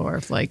general, or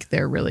if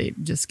they're really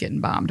just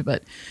getting bombed.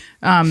 But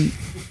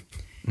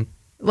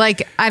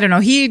I don't know.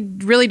 He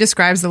really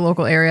describes the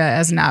local area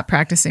as not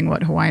practicing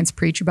what Hawaiians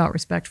preach about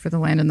respect for the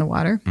land and the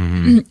water.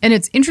 And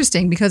it's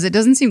interesting because it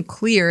doesn't seem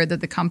clear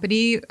that the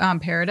company,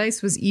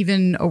 Paradise, was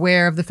even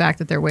aware of the fact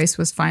that their waste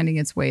was finding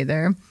its way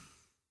there.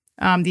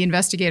 The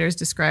investigators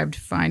described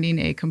finding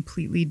a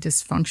completely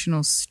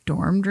dysfunctional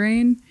storm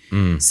drain.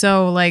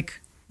 So,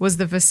 was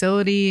the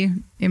facility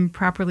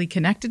improperly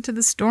connected to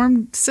the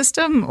storm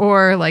system,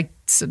 or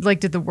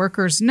did the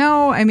workers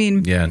know? I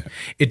mean, yeah,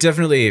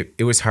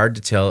 it was hard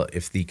to tell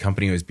if the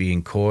company was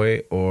being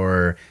coy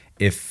or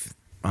if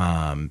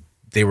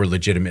they had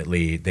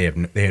legitimately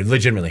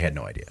had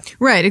no idea.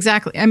 Right,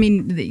 exactly. I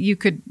mean,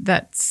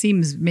 that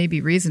seems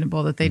maybe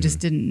reasonable that they just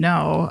didn't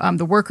know.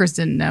 The workers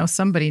didn't know.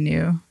 Somebody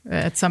knew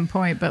at some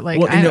point, but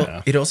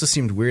it also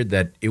seemed weird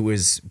that it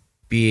was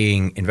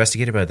being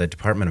investigated by the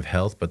Department of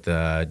Health, but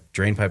the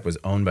drain pipe was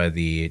owned by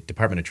the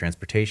Department of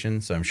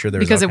Transportation. So I'm sure there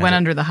was because it went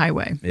under the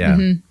highway. Yeah.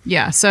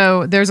 Yeah.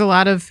 So there's a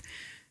lot of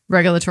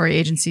regulatory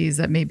agencies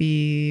that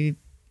maybe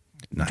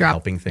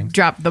helping things,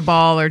 dropped the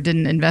ball or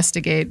didn't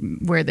investigate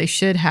where they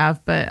should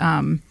have. But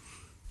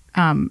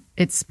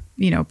it's,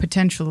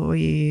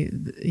 potentially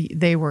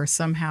they were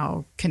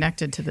somehow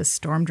connected to this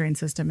storm drain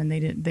system, and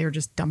they were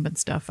just dumping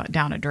stuff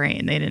down a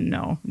drain. They didn't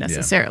know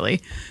necessarily.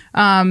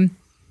 Yeah.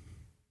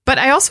 But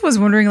I also was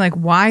wondering,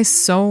 why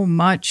so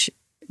much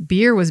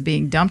beer was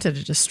being dumped at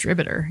a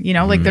distributor.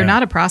 They're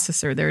not a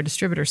processor; they're a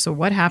distributor. So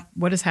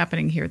what is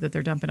happening here that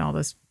they're dumping all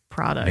this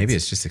product? Maybe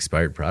it's just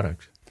expired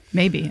product.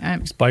 Maybe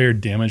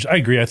expired, damaged. I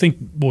agree. I think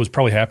what was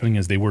probably happening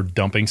is they were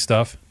dumping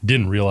stuff,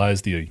 didn't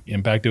realize the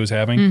impact it was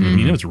having. I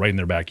mean, it was right in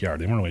their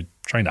backyard. They weren't really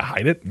trying to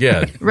hide it.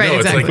 Yeah, right. No, exactly.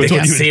 It's like they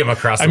can see them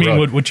across the road. I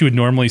mean, what you would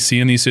normally see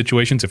in these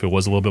situations, if it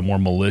was a little bit more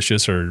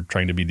malicious or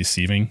trying to be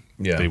deceiving,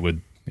 they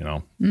would,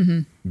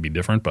 be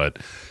different. But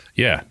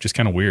yeah, just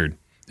kind of weird.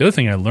 The other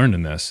thing I learned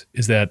in this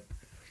is that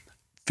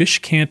fish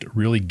can't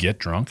really get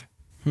drunk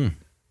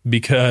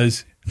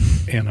because,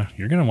 Anna,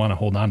 you're going to want to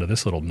hold on to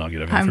this little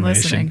nugget of information. I'm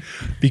listening.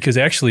 Because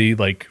actually,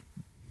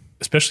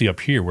 especially up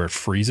here where it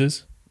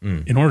freezes,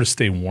 in order to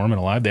stay warm and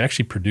alive, they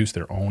actually produce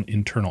their own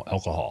internal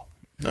alcohol.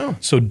 Oh.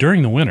 So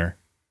during the winter,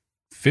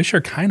 fish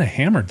are kind of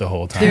hammered the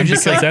whole time. They're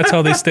just because that's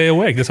how they stay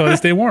awake. That's how they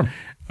stay warm.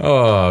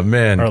 Oh,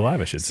 man. Or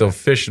alive, I should say. So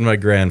fish and my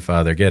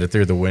grandfather get it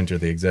through the winter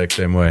the exact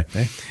same way.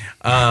 Hey,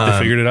 they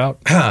figured it out.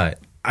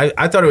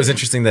 I thought it was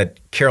interesting that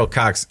Carol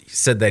Cox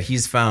said that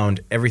he's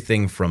found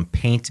everything from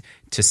paint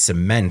to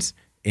cement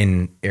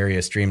in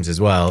area streams as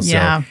well.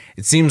 Yeah. So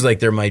it seems like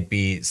there might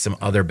be some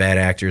other bad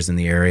actors in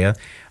the area.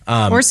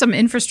 Or some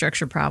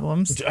infrastructure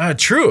problems.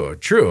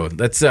 True.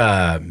 That's,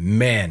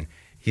 man,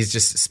 he's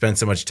just spent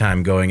so much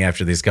time going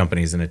after these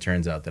companies, and it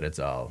turns out that it's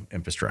all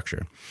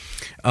infrastructure.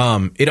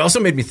 It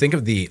also made me think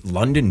of the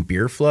London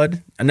beer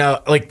flood. Now,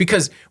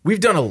 because we've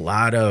done a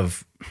lot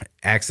of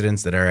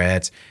accidents that are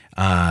at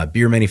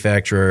beer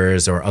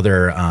manufacturers or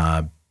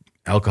other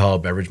alcohol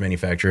beverage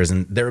manufacturers,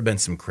 and there have been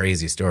some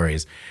crazy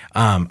stories.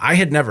 I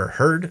had never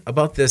heard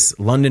about this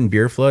London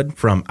beer flood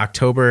from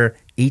October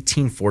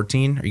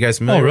 1814. Are you guys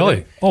familiar? Oh, really?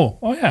 with it? Oh,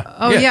 yeah.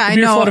 Oh, yeah, I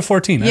beer know. flood of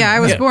 14. Yeah, I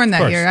was born of that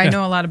course. year. I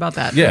know a lot about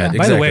that. Yeah, By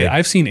exactly. the way,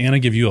 I've seen Anna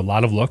give you a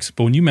lot of looks,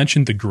 but when you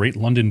mentioned the Great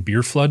London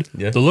Beer Flood,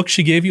 the look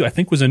she gave you, I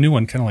think, was a new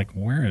one. Kind of like,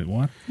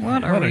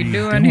 What are we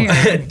doing here?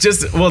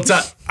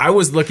 I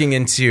was looking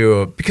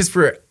into, because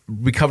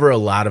we cover a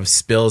lot of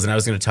spills, and I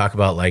was going to talk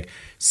about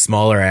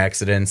smaller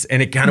accidents,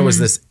 and it kind of was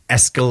this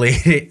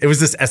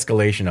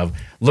escalation of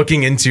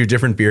looking into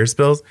different beer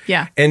spills.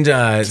 Yeah. And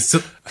so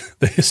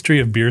the history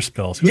of beer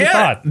spills. Who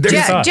thought?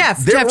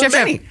 Jeff.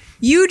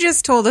 You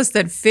just told us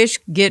that fish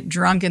get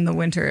drunk in the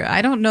winter.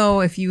 I don't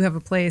know if you have a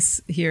place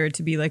here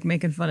to be like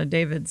making fun of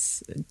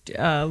David's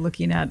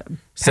looking at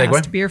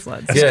past beer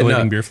floods.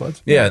 Escalating beer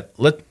floods.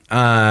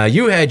 Yeah,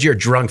 you had your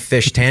drunk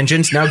fish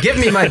tangents. Now give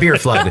me my beer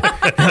flood.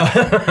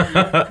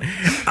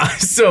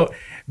 So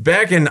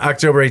back in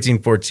October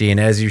 1814,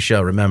 as you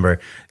shall remember,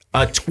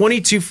 a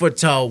 22-foot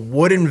tall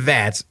wooden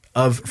vat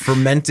of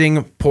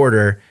fermenting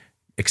porter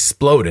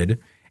exploded,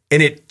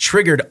 and it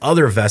triggered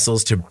other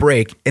vessels to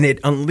break, and it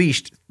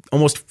unleashed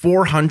almost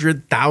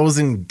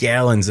 400,000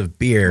 gallons of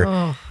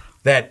beer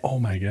that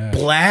my God,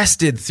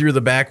 blasted through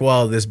the back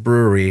wall of this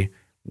brewery,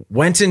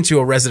 went into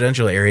a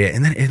residential area,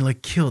 and then it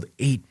like killed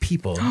 8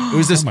 people. It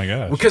was this, oh my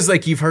gosh. Because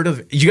like you've heard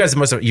of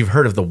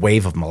the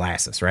wave of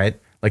molasses, right?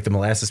 Like the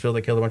molasses spill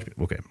that killed a bunch of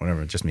people. Okay,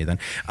 whatever, just me then.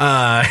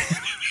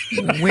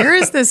 Where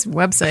is this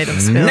website of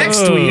spill?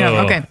 Next week.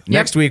 Yeah, okay.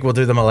 Next week we'll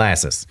do the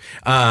molasses.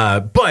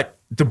 But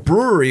the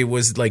brewery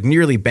was like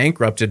nearly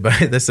bankrupted by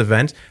this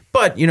event,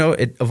 but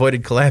it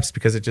avoided collapse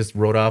because it just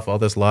wrote off all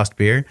this lost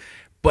beer.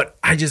 But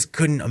I just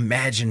couldn't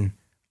imagine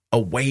a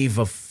wave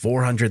of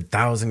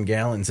 400,000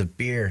 gallons of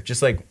beer.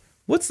 Just like,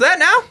 what's that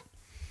now?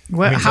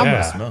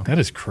 That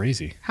is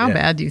crazy. How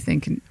bad do you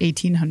think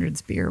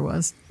 1800s beer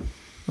was?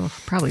 Oh,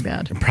 probably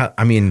bad.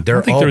 I mean,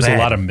 I think there was bad. a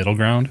lot of middle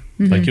ground.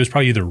 Mm-hmm. Like it was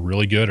probably either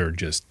really good or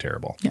just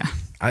terrible. Yeah.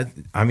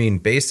 I mean,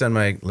 based on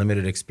my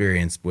limited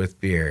experience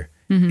with beer,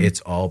 it's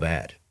all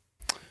bad.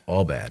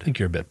 All bad. I think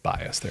you're a bit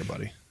biased there,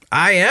 buddy.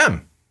 I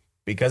am,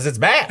 because it's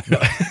bad.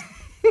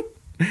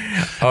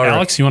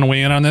 Alex, you want to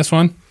weigh in on this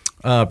one?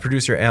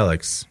 Producer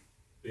Alex.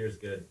 Beer's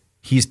good.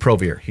 He's pro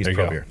beer. He's There you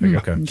pro go. beer. There you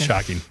Okay. go.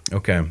 Shocking.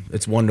 Okay.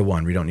 It's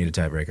 1-1. We don't need a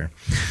tiebreaker.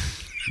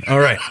 All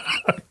right.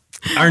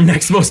 Our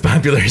next most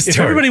popular If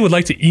story. everybody would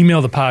like to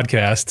email the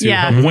podcast to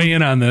Yeah. help weigh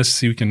in on this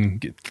so you can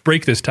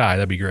break this tie,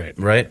 that'd be great.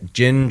 Right?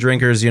 Gin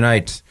drinkers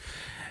unite.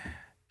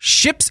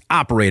 Ship's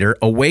operator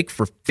awake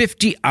for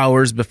 50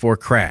 hours before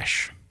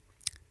crash.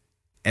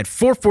 At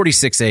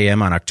 4:46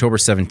 a.m. on October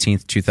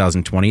 17th,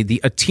 2020,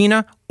 the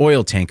Athena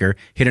oil tanker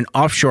hit an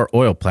offshore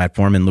oil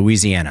platform in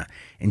Louisiana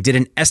and did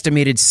an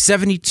estimated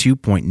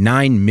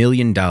 $72.9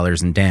 million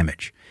in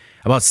damage.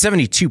 About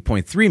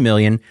 $72.3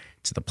 million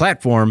to the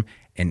platform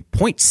and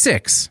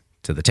 $0.6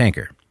 to the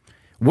tanker.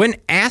 When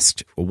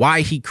asked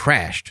why he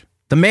crashed,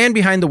 the man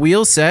behind the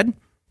wheel said,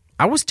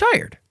 "I was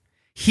tired."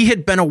 He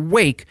had been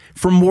awake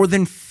for more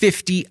than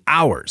 50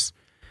 hours.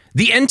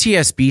 The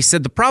NTSB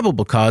said the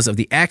probable cause of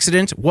the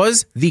accident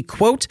was the,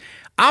 quote,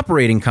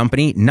 operating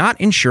company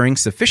not ensuring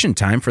sufficient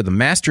time for the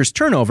master's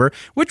turnover,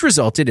 which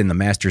resulted in the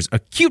master's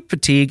acute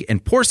fatigue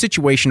and poor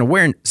situation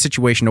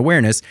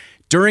awareness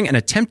during an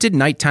attempted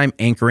nighttime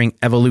anchoring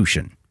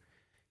evolution.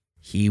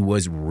 He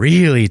was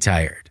really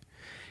tired.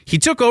 He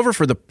took over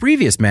for the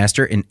previous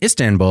master in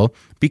Istanbul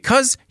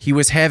because he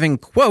was having,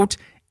 quote,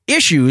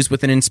 issues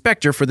with an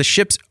inspector for the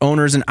ship's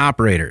owners and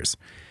operators.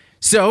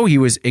 So he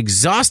was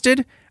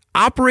exhausted,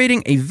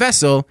 operating a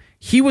vessel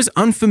he was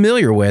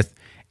unfamiliar with.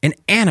 And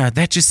Anna,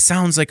 that just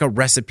sounds like a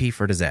recipe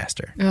for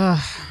disaster.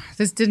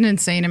 This did an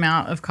insane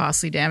amount of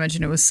costly damage,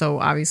 and it was so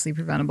obviously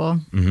preventable.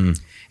 Mm-hmm.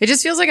 It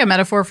just feels like a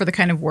metaphor for the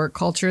kind of work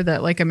culture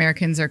that like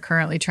Americans are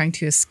currently trying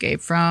to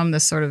escape from,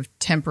 this sort of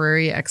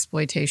temporary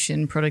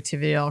exploitation,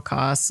 productivity at all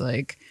costs.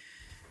 Like,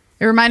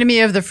 it reminded me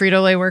of the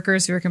Frito-Lay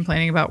workers who were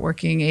complaining about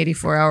working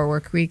 84-hour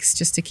work weeks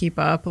just to keep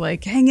up.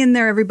 Like, hang in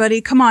there,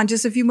 everybody. Come on,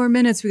 just a few more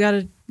minutes. We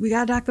gotta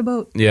dock the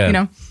boat.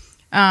 Yeah.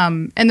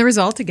 And the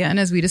result, again,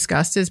 as we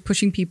discussed, is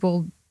pushing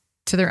people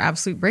to their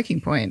absolute breaking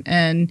point.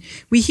 And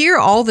we hear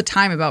all the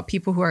time about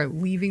people who are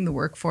leaving the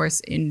workforce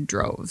in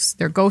droves.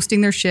 They're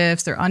ghosting their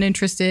shifts. They're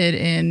uninterested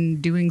in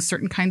doing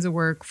certain kinds of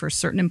work for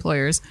certain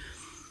employers.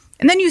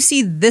 And then you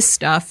see this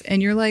stuff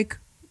and you're like,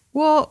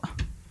 well,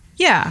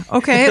 yeah,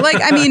 okay.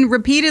 Like, I mean,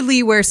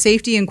 repeatedly where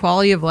safety and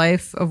quality of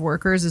life of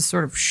workers is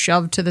sort of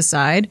shoved to the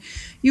side,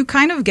 you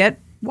kind of get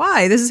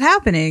why this is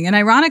happening. And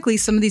ironically,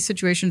 some of these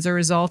situations are a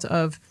result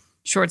of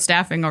short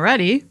staffing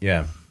already.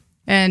 Yeah.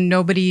 And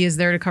nobody is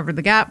there to cover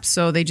the gap,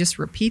 so they just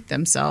repeat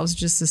themselves,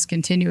 just this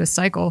continuous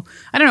cycle.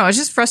 I don't know. It's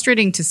just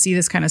frustrating to see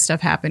this kind of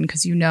stuff happen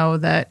because you know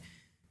that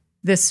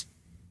this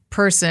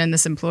person,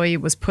 this employee,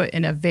 was put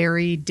in a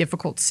very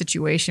difficult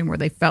situation where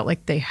they felt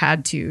like they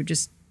had to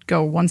just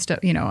go one step.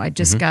 I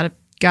just got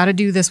to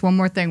do this one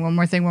more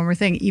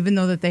thing, even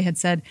though that they had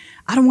said,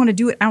 I don't want to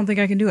do it. I don't think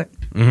I can do it.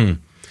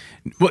 Mm-hmm.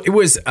 Well, it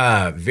was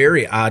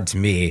very odd to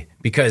me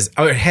because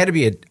it had to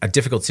be a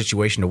difficult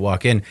situation to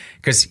walk in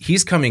because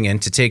he's coming in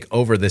to take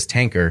over this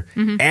tanker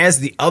as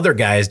the other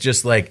guy is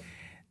just like,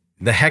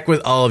 the heck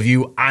with all of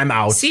you, I'm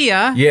out. See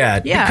ya. Yeah.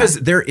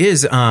 Because there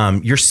is,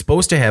 you're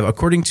supposed to have,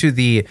 according to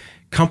the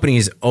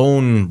company's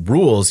own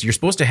rules, you're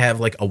supposed to have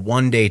like a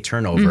 1-day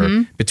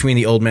turnover between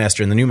the old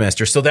master and the new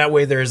master. So that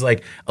way there's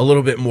like a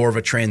little bit more of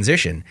a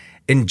transition.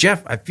 And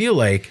Jeff, I feel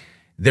like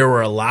there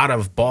were a lot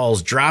of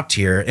balls dropped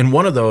here. And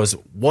one of those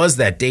was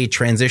that day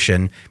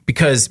transition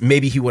because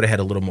maybe he would have had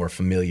a little more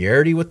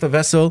familiarity with the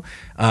vessel.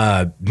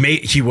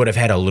 He would have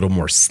had a little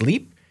more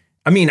sleep.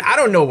 I mean, I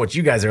don't know what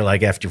you guys are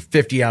like after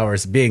 50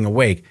 hours being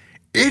awake.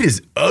 It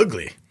is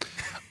ugly.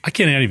 I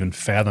can't even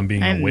fathom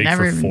being awake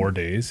for 4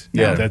 days.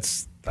 Yeah.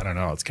 That's, I don't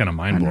know. It's kind of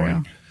mind blowing.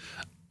 Unreal.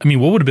 I mean,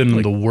 what would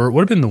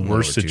have been the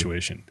worst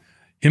situation?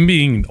 Him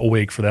being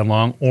awake for that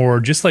long, or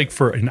just like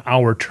for an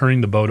hour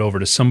turning the boat over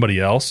to somebody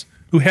else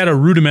who had a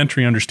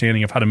rudimentary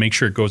understanding of how to make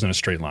sure it goes in a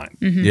straight line.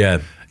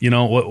 Yeah. You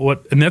know,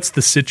 and that's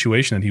the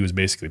situation that he was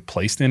basically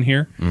placed in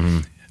here.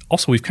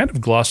 Also, we've kind of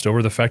glossed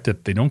over the fact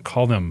that they don't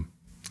call them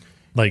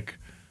like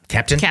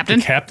Captain?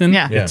 captain.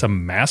 Yeah. It's a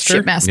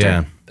master. Shipmaster.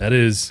 Yeah. That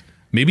is,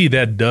 maybe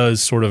that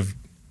does sort of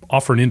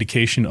offer an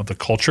indication of the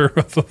culture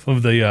of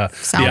the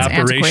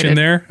operation antiquated.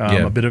 there.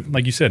 Yeah. A bit of,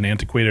 like you said, an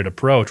antiquated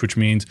approach, which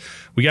means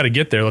we got to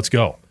get there. Let's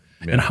go.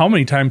 Yeah. And how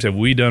many times have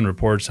we done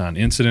reports on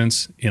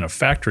incidents in a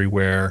factory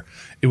where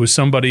it was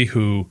somebody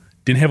who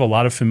didn't have a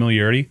lot of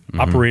familiarity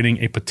operating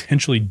a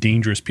potentially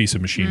dangerous piece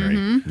of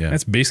machinery? Yeah.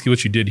 That's basically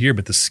what you did here,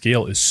 but the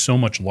scale is so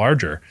much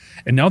larger.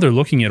 And now they're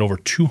looking at over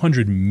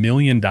 $200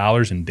 million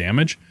in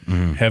damage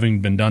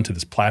having been done to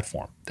this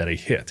platform that he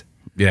hit.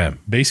 Yeah.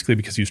 Basically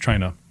because he was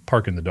trying to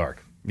park in the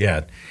dark.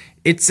 Yeah.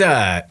 It's,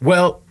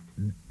 well,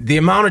 the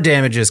amount of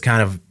damage is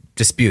kind of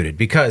disputed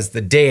because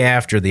the day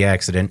after the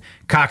accident,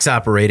 Cox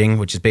Operating,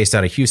 which is based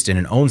out of Houston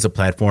and owns the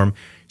platform,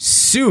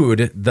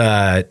 sued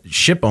the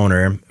ship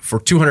owner for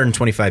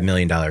 $225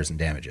 million in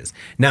damages.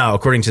 Now,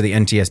 according to the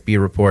NTSB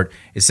report,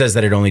 it says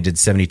that it only did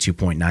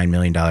 $72.9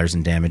 million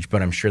in damage,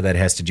 but I'm sure that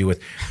has to do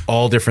with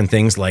all different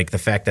things like the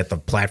fact that the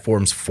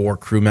platform's 4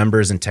 crew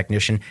members and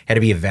technician had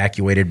to be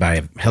evacuated by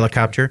a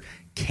helicopter.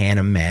 Can't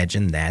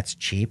imagine that's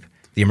cheap.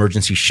 The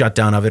emergency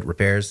shutdown of it,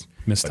 repairs.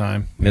 Missed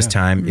time.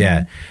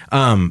 Yeah.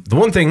 The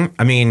one thing,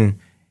 I mean,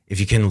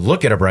 if you can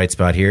look at a bright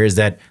spot here, is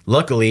that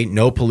luckily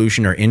no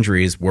pollution or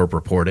injuries were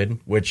reported,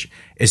 which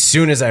as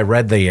soon as I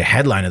read the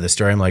headline of the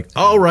story, I'm like,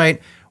 all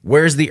right,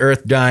 where's the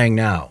earth dying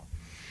now?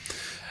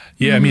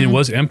 Yeah, I mean, it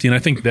was empty, and I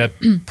think that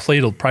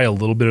played probably a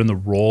little bit in the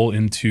role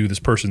into this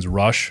person's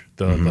rush,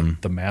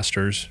 the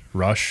master's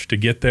rush to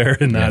get there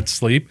and not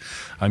sleep.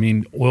 I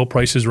mean, oil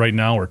prices right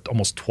now are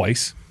almost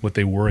twice what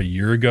they were a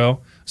year ago,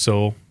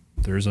 so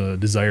there's a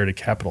desire to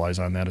capitalize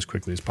on that as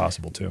quickly as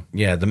possible, too.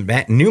 Yeah,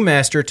 the new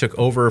master took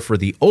over for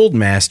the old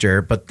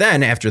master, but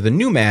then after the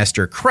new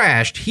master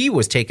crashed, he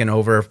was taken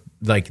over,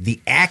 like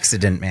the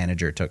accident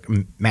master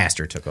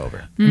took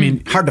over. I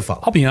mean, hard to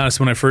follow. I'll be honest,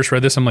 when I first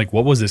read this, I'm like,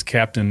 what was this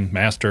captain,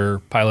 master,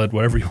 pilot,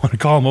 whatever you want to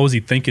call him, what was he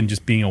thinking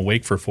just being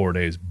awake for 4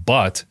 days?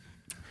 But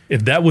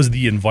if that was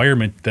the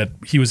environment that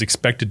he was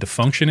expected to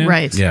function in,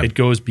 Right. Yeah. it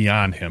goes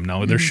beyond him.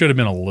 Now, there should have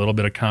been a little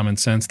bit of common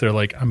sense. They're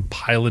like, I'm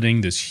piloting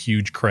this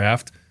huge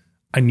craft.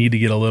 I need to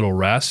get a little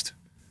rest.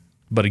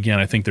 But again,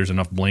 I think there's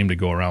enough blame to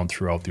go around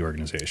throughout the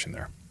organization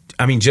there.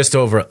 I mean, just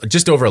over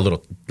a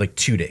little, like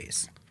 2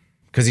 days.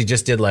 Because he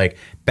just did like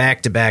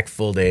back-to-back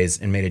full days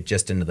and made it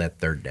just into that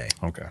third day.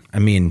 Okay. I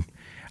mean,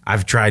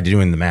 I've tried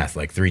doing the math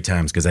like 3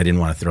 times because I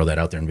didn't want to throw that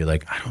out there and be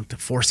like,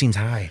 4 seems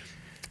high.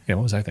 Yeah,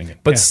 what was I thinking?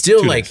 But Yeah,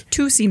 still 2 like, days.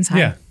 2 seems high.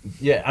 Yeah.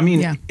 yeah, I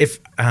mean, Yeah. if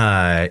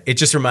it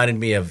just reminded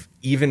me of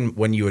even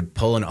when you would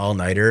pull an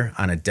all-nighter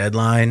on a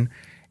deadline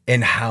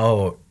and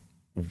how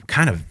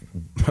kind of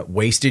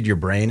wasted your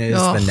brain is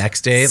Ugh, the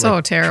next day. so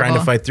like, trying to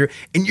terrible. fight through.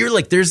 And you're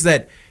like, there's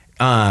that,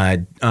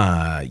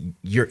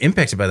 you're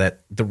impacted by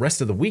that the rest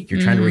of the week.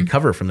 You're trying to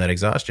recover from that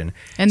exhaustion.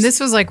 And this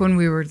was like when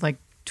we were like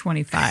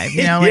 25.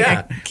 You know, like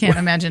Yeah. I can't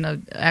imagine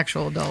an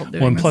actual adult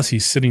doing Well, and this. plus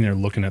he's sitting there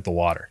looking at the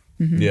water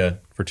Yeah.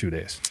 for 2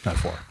 days, not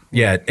 4.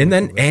 Yeah. And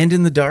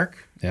in the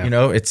dark, Yeah. you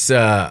know, it's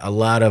a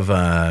lot of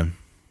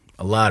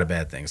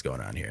bad things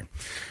going on here.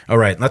 All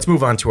right, let's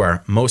move on to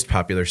our most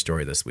popular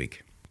story this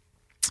week.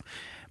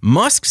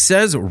 Musk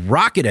says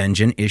rocket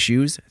engine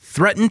issues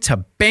threaten to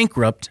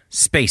bankrupt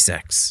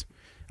SpaceX.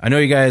 I know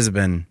you guys have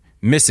been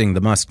missing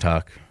the Musk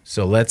talk,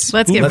 so let's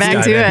get back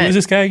dive to in. it. Who is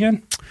this guy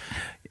again?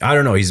 I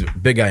don't know. He's a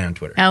big guy on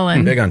Twitter.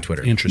 Ellen. Big on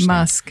Twitter. Interesting.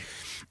 Musk.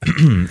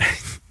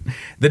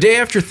 The day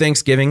after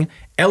Thanksgiving,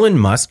 Elon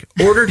Musk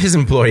ordered his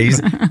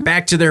employees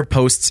back to their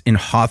posts in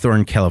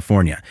Hawthorne,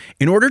 California,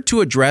 in order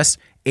to address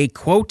a,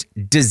 quote,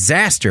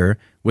 disaster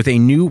with a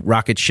new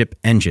rocket ship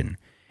engine.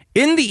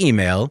 In the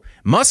email,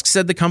 Musk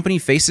said the company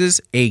faces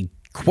a,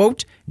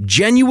 quote,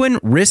 genuine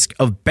risk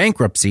of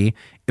bankruptcy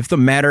if the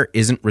matter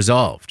isn't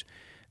resolved.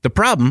 The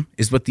problem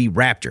is with the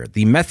Raptor,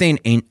 the methane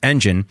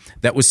engine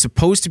that was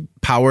supposed to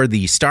power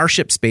the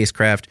Starship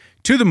spacecraft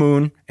to the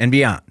moon and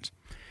beyond.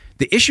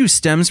 The issue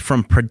stems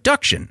from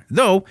production,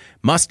 though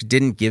Musk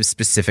didn't give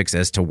specifics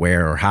as to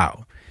where or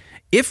how.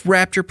 If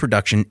Raptor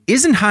production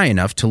isn't high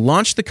enough to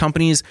launch the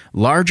company's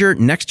larger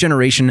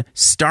next-generation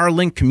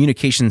Starlink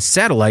communications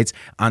satellites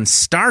on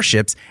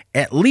Starships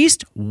at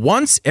least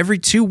once every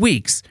 2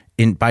 weeks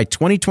by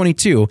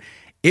 2022,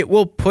 it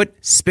will put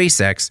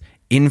SpaceX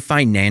in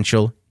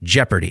financial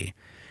jeopardy.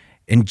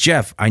 And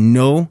Jeff, I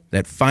know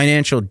that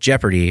financial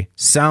jeopardy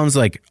sounds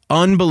like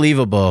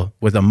unbelievable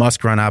with a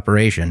Musk-run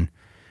operation,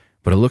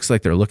 but it looks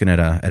like they're looking at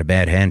a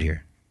bad hand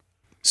here.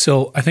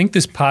 So I think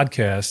this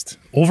podcast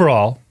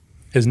overall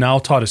has now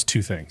taught us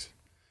 2 things.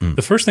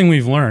 The first thing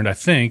we've learned, I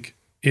think,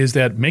 is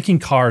that making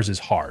cars is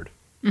hard.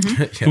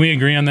 Can we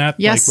agree on that?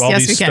 Yes, like all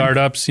yes, these we can.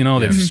 startups, you know,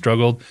 they've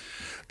struggled.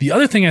 The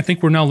other thing I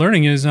think we're now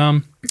learning is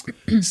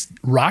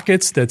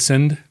rockets that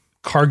send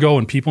cargo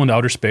and people into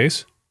outer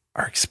space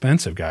are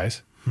expensive,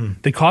 guys.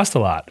 They cost a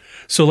lot.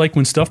 So like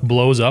when stuff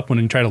blows up, when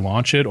you try to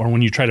launch it or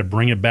when you try to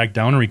bring it back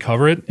down and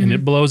recover it and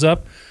it blows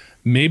up,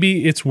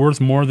 maybe it's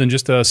worth more than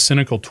just a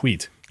cynical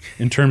tweet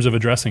in terms of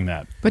addressing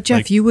that. But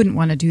Jeff, you wouldn't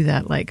want to do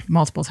that like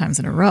multiple times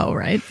in a row,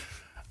 right?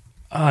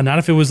 Not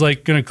if it was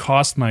like going to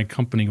cost my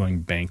company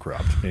going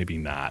bankrupt. Maybe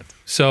not.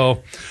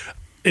 So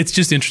it's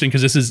just interesting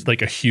because this is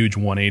like a huge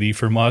 180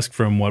 for Musk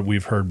from what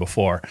we've heard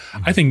before.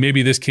 I think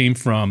maybe this came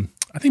from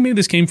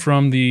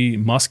the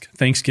Musk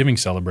Thanksgiving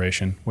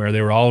celebration where they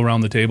were all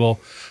around the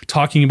table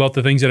talking about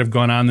the things that have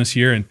gone on this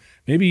year. And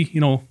maybe,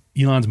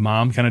 Elon's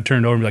mom kind of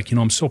turned over and be like,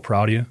 I'm so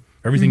proud of you,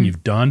 everything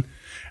you've done.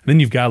 And then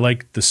you've got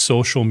like the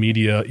social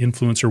media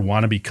influencer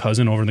wannabe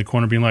cousin over in the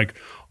corner being like,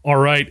 all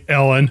right,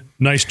 Ellen,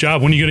 nice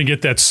job. When are you going to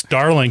get that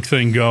Starlink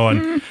thing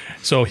going?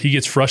 So he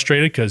gets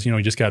frustrated because,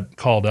 he just got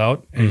called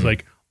out. And he's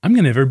like, I'm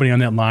going to have everybody on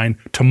that line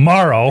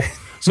tomorrow.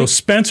 So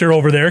Spencer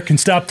over there can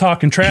stop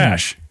talking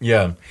trash.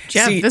 Yeah.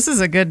 Jeff, this is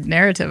a good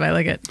narrative. I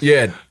like it.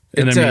 Yeah.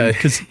 And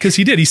because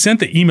he sent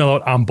the email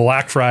out on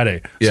Black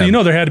Friday.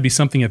 So, there had to be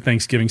something at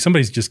Thanksgiving.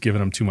 Somebody's just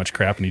giving him too much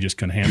crap and he just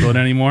couldn't handle it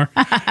anymore.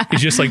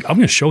 He's just like, I'm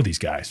going to show these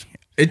guys.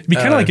 It'd be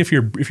kind of like if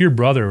your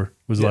brother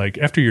was like,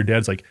 after your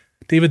dad's like,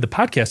 David, the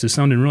podcast is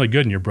sounding really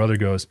good. And your brother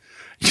goes,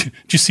 did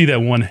you see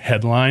that one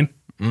headline?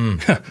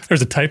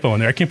 There's a typo in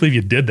there. I can't believe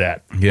you did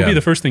that. Yeah. What would be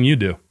the first thing you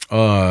do?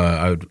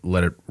 I would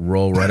let it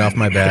roll right off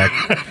my back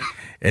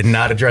and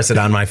not address it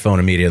on my phone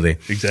immediately.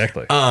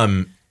 Exactly.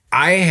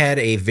 I had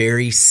a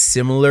very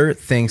similar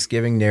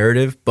Thanksgiving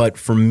narrative, but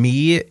for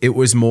me, it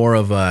was more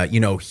of a,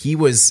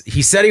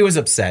 he said he was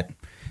upset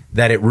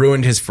that it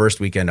ruined his first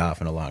weekend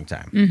off in a long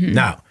time.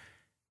 Now,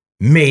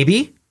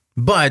 maybe,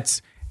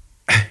 but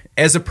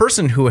as a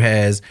person who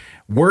has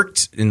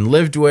worked and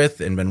lived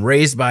with and been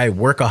raised by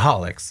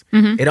workaholics,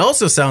 it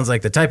also sounds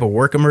like the type of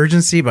work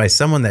emergency by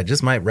someone that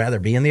just might rather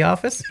be in the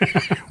office.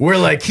 Where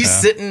like he's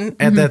sitting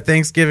at that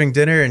Thanksgiving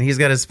dinner and he's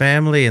got his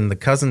family and the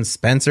cousin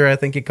Spencer, I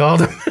think he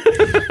called him.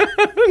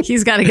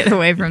 He's got to get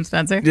away from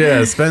Spencer.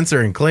 Yeah,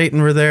 Spencer and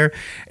Clayton were there.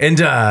 And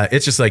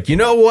it's just like, you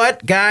know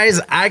what, guys,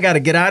 I got to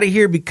get out of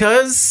here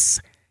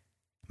because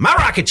my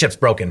rocket ship's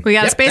broken. We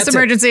got a space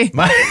emergency.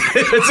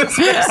 It's a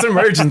space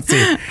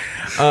emergency.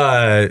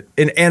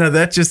 And Anna,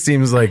 that just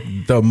seems like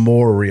the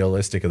more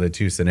realistic of the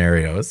two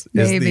scenarios.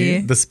 Maybe.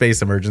 Is the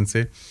space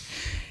emergency.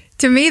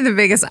 To me, the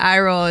biggest eye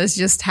roll is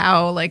just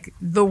how like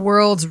the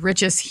world's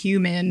richest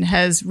human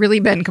has really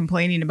been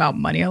complaining about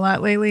money a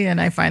lot lately. And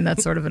I find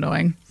that sort of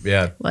annoying.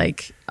 Yeah.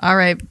 Like, all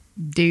right,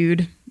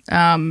 dude,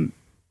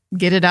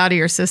 get it out of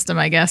your system,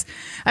 I guess.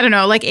 I don't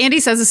know. Like Andy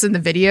says this in the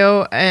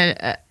video,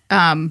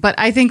 but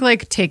I think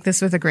like take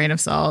this with a grain of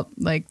salt.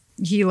 Like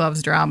he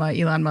loves drama.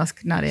 Elon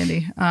Musk, not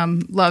Andy,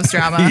 loves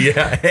drama.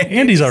 Yeah,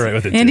 Andy's all right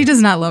with it. Andy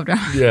does not love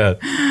drama.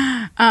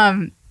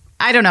 Yeah.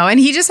 I don't know. And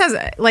he just has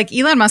like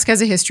Elon Musk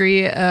has a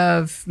history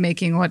of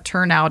making what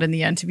turn out in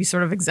the end to be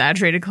sort of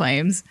exaggerated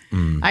claims.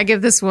 I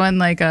give this one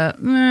like a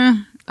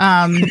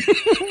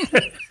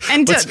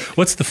and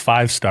what's the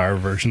 5-star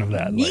version of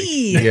that? Like?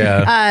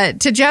 Yeah.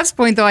 To Jeff's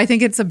point, though, I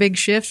think it's a big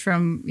shift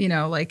from,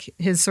 like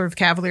his sort of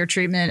cavalier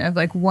treatment of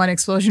like one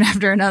explosion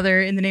after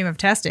another in the name of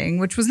testing,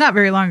 which was not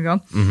very long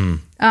ago.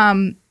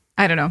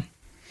 I don't know.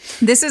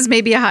 This is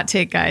maybe a hot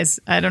take, guys.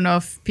 I don't know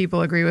if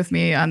people agree with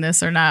me on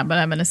this or not, but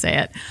I'm going to say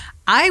it.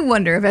 I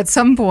wonder if at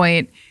some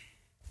point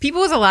people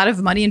with a lot of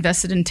money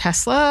invested in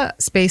Tesla,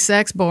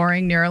 SpaceX,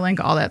 Boring, Neuralink,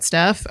 all that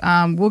stuff,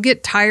 will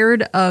get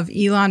tired of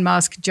Elon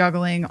Musk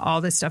juggling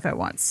all this stuff at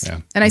once.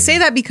 Yeah. And I say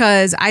that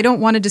because I don't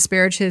want to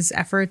disparage his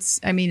efforts.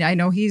 I mean, I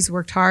know he's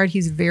worked hard.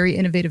 He's a very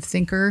innovative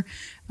thinker.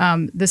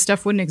 This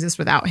stuff wouldn't exist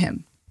without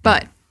him.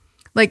 But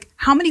like,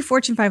 how many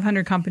Fortune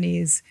 500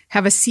 companies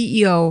have a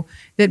CEO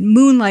that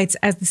moonlights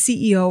as the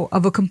CEO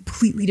of a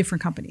completely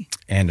different company?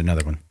 And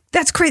another one.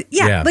 That's crazy.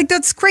 Yeah, like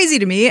that's crazy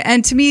to me.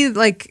 And to me,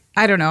 like,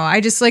 I don't know.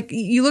 I just like,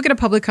 you look at a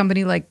public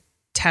company like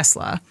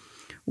Tesla,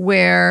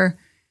 where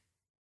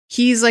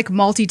he's like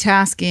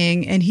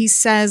multitasking and he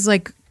says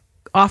like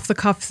off the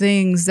cuff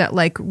things that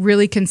like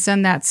really can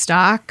send that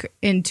stock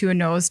into a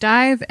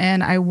nosedive.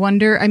 And I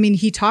wonder, I mean,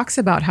 he talks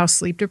about how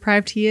sleep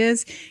deprived he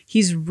is.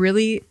 He's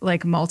really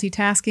like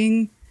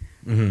multitasking.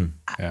 Yeah.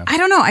 I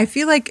don't know. I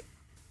feel like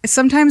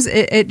sometimes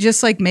it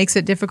just like makes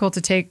it difficult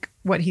to take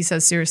what he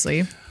says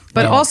seriously.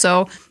 But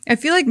also, I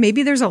feel like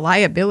maybe there's a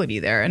liability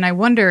there. And I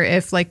wonder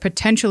if like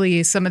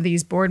potentially some of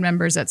these board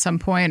members at some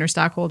point or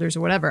stockholders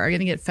or whatever are going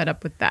to get fed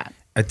up with that.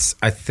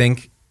 I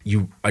think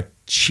you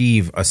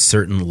achieve a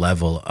certain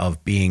level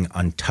of being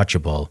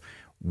untouchable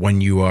when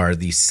you are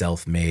the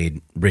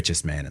self-made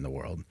richest man in the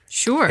world.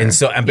 Sure. And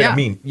so, I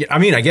mean,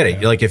 I get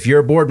it. Like if you're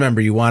a board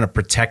member, you want to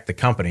protect the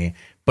company,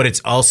 but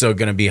it's also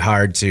going to be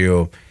hard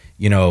to,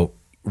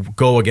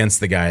 go against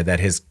the guy that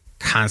has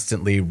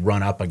constantly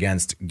run up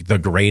against the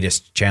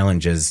greatest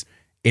challenges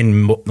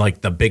in like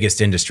the biggest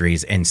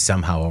industries and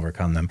somehow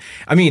overcome them.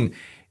 I mean,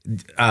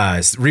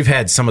 we've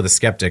had some of the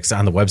skeptics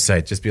on the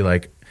website just be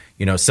like,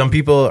 some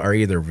people are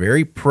either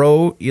very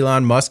pro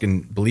Elon Musk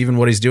and believe in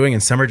what he's doing,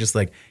 and some are just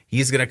like,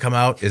 he's going to come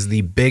out as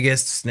the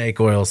biggest snake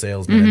oil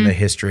salesman in the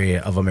history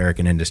of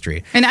American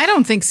industry. And I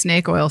don't think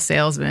snake oil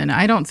salesman.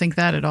 I don't think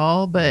that at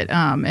all. But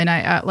and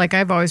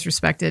I've always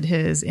respected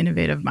his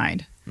innovative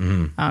mind.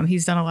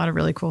 He's done a lot of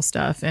really cool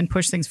stuff and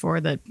pushed things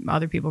forward that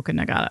other people couldn't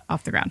have got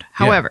off the ground.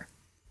 However,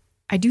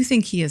 I do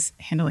think he is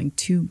handling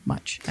too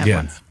much at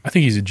once. I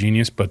think he's a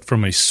genius, but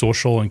from a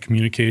social and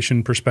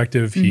communication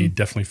perspective, he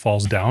definitely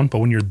falls down. But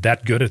when you're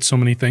that good at so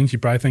many things, you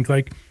probably think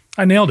like,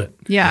 I nailed it.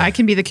 Yeah, I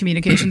can be the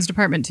communications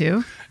department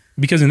too.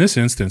 Because in this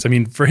instance, I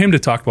mean, for him to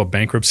talk about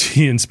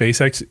bankruptcy in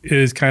SpaceX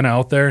is kind of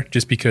out there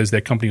just because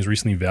that company was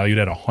recently valued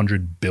at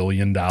 $100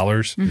 billion.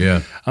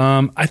 Yeah.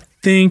 I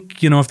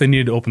think, if they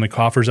needed to open the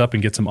coffers up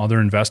and get some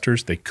other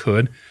investors, they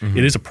could.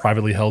 It is a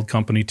privately held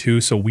company too,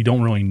 so we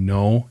don't really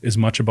know as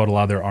much about a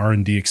lot of their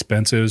R&D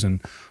expenses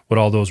and what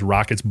all those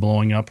rockets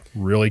blowing up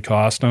really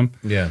cost them.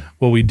 Yeah.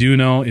 What we do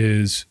know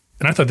is,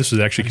 and I thought this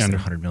was actually kind of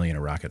 $100 million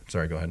a rocket.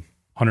 Sorry, go ahead.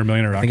 100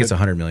 million a rocket? I think it's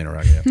 100 million a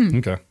rocket. Yeah.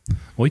 Okay.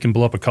 Well, he can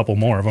blow up a couple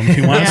more of them if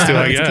he wants to,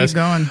 I guess. Keep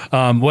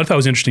going. What I thought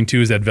was interesting,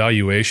 too, is that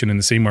valuation. In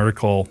the same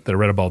article that I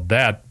read about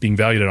that being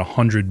valued at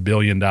 $100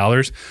 billion,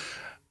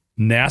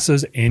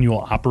 NASA's annual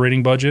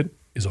operating budget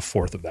is a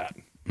fourth of that.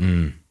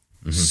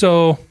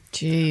 So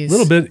a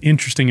little bit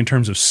interesting in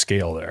terms of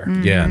scale there.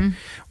 Yeah.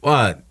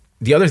 Well,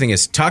 the other thing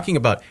is talking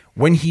about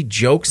when he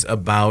jokes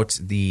about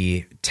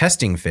the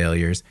testing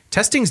failures,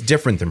 testing's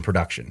different than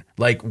production.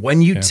 Like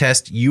when you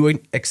test, you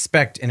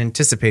expect and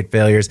anticipate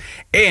failures,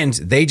 and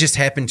they just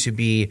happen to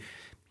be,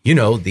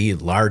 the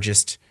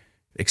largest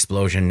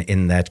explosion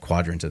in that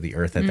quadrant of the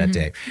Earth at that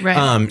day.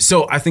 Right.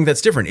 So I think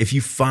that's different. If you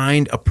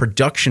find a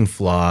production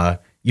flaw,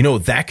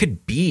 that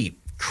could be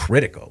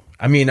critical.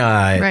 I mean,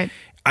 right.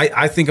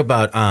 I think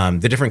about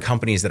the different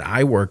companies that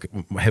I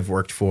have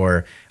worked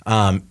for,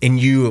 and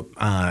you're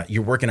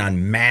working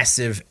on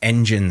massive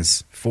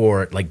engines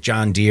for like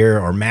John Deere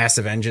or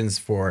massive engines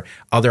for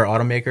other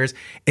automakers.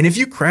 And if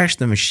you crash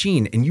the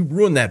machine and you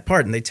ruin that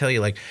part, and they tell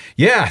you like,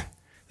 yeah,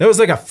 that was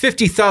like a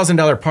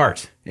 $50,000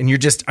 part, and you're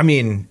just, I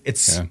mean,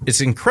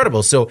 it's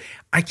incredible. So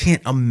I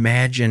can't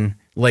imagine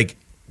like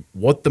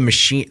what the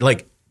machine,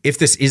 like if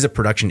this is a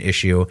production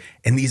issue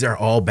and these are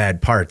all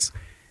bad parts.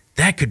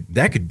 That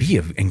could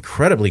be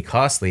incredibly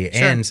costly.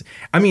 Sure. And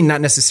I mean,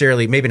 not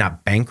necessarily, maybe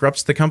not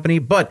bankrupts the company,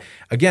 but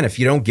again, if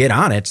you don't get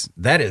on it,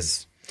 that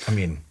is, I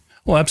mean.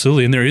 Well,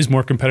 absolutely. And there is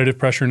more competitive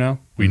pressure now.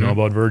 We know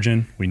about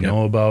Virgin. We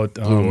know about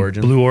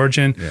Blue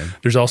Origin. Yeah.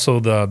 There's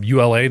also the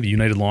ULA, the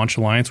United Launch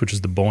Alliance, which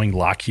is the Boeing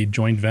Lockheed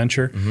joint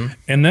venture.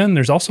 And then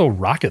there's also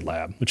Rocket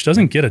Lab, which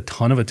doesn't get a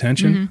ton of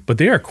attention, but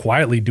they are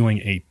quietly doing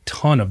a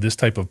ton of this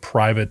type of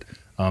private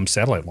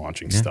satellite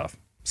launching stuff.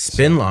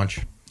 Spin launch.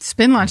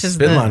 Spin launch is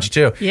Spin launch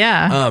too.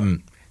 Yeah.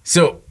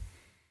 So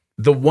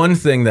the one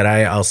thing that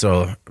I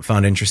also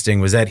found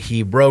interesting was that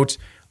he wrote,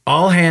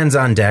 all hands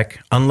on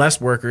deck unless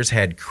workers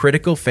had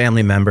critical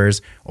family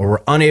members or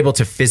were unable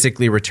to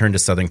physically return to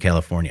Southern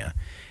California.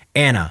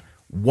 Anna,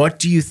 what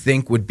do you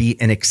think would be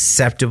an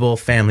acceptable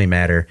family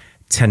matter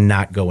to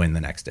not go in the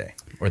next day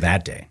or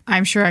that day?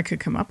 I'm sure I could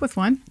come up with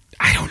one.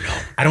 I don't know.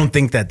 I don't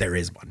think that there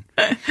is one.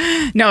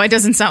 No, it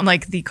doesn't sound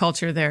like the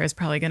culture there is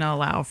probably going to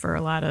allow for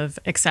a lot of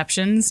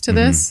exceptions to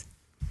this.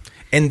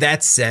 And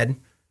that said,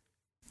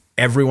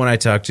 everyone I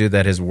talk to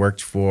that has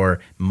worked for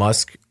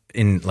Musk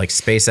in like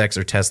SpaceX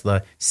or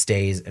Tesla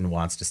stays and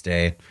wants to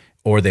stay,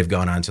 or they've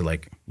gone on to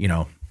like,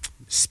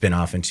 spin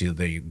off into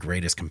the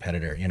greatest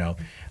competitor,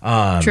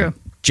 True.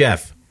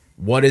 Jeff,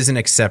 what is an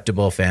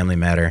acceptable family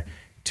matter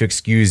to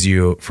excuse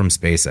you from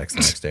SpaceX the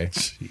next day?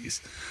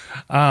 Jeez.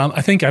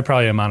 I think I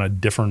probably am on a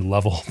different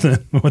level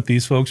than what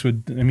these folks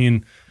would. I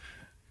mean,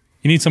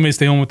 you need somebody to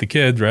stay home with the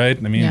kids, right?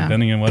 I mean,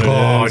 depending on what it is.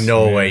 Oh,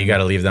 no way. You got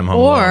to leave them home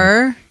alone.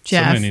 Or,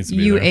 Jeff,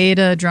 you there. ate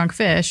a drunk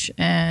fish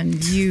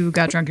and you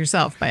got drunk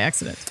yourself by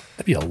accident.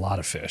 That'd be a lot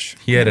of fish.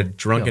 He had a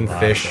drunken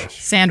fish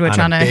sandwich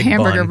on a big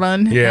hamburger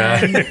bun.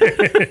 Yeah.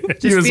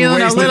 Just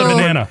feeling a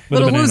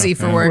little woozy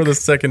for work. With a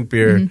second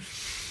beer.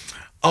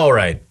 All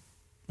right.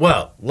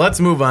 Well,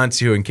 let's move on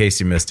to In Case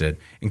You Missed It.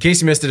 In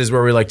Case You Missed It is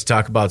where we like to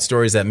talk about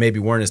stories that maybe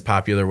weren't as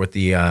popular with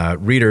the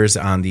readers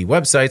on the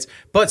websites,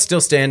 but still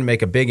stand to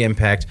make a big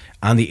impact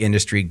on the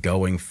industry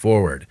going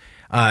forward.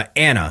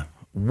 Anna,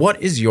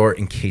 what is your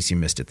In Case You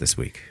Missed It this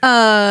week?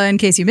 In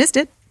case you missed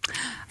it,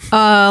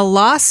 a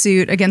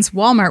lawsuit against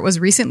Walmart was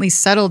recently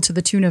settled to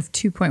the tune of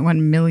 $2.1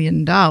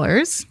 million.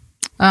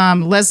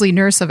 Leslie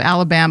Nurse of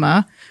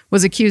Alabama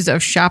was accused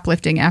of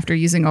shoplifting after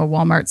using a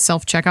Walmart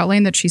self-checkout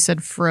lane that she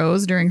said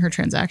froze during her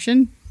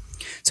transaction.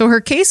 So her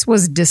case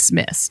was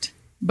dismissed,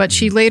 but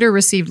she later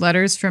received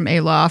letters from a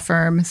law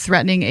firm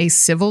threatening a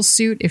civil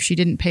suit if she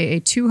didn't pay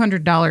a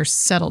 $200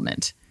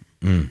 settlement.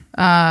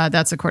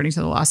 That's according to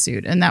the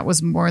lawsuit. And that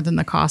was more than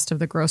the cost of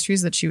the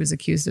groceries that she was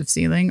accused of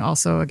stealing.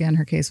 Also, again,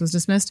 her case was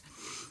dismissed.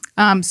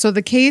 So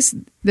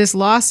this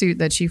lawsuit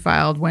that she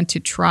filed went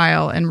to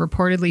trial and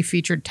reportedly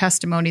featured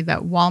testimony that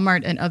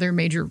Walmart and other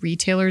major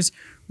retailers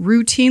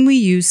routinely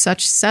use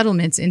such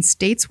settlements in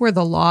states where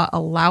the law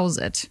allows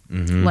it,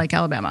 like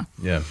Alabama.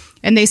 Yeah.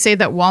 And they say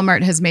that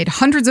Walmart has made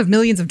hundreds of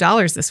millions of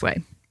dollars this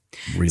way.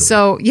 Really?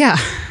 So, yeah.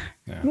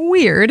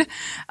 Weird.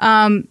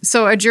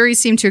 So a jury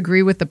seemed to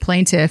agree with the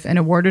plaintiff and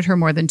awarded her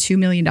more than $2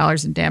 million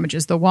in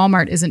damages. The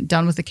Walmart isn't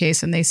done with the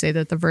case, and they say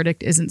that the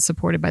verdict isn't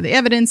supported by the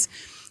evidence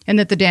and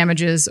that the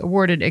damages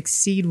awarded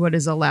exceed what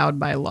is allowed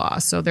by law.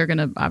 So they're going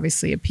to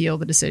obviously appeal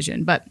the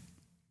decision. But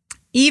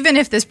even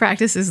if this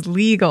practice is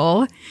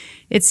legal,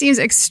 it seems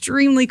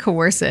extremely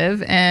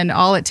coercive, and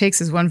all it takes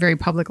is one very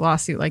public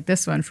lawsuit like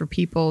this one for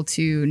people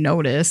to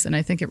notice. And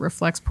I think it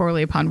reflects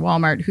poorly upon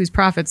Walmart, whose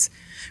profits,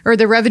 or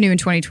the revenue in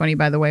 2020,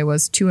 by the way,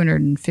 was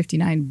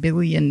 $259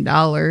 billion.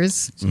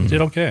 So you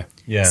did okay.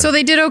 Yeah. So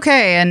they did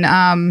okay. And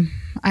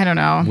I don't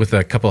know. With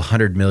a couple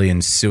 100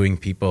 million suing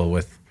people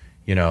with,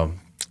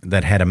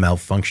 that had a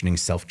malfunctioning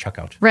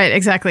self-checkout. Right,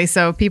 exactly.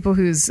 So people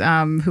who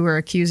were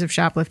accused of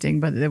shoplifting,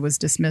 but it was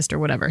dismissed or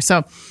whatever.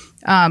 So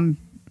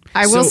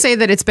I will say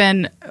that it's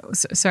been.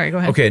 Sorry, go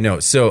ahead. Okay,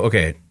 no.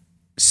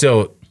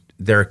 So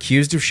they're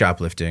accused of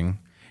shoplifting.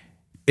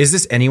 Is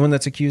this anyone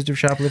that's accused of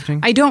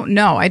shoplifting? I don't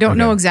know. I don't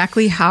know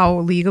exactly how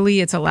legally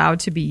it's allowed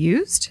to be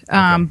used,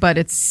 but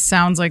it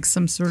sounds like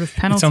some sort of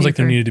penalty. It sounds like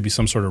there needed to be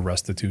some sort of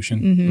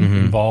restitution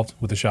involved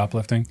with the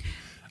shoplifting.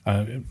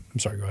 I'm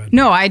sorry, go ahead.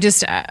 No, I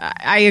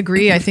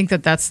agree. I think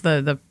that's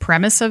the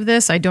premise of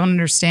this. I don't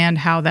understand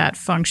how that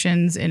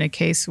functions in a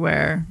case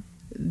where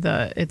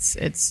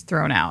it's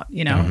thrown out.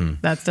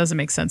 That doesn't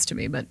make sense to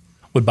me. But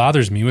what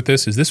bothers me with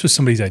this was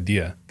somebody's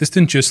idea. This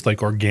didn't just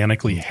like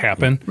organically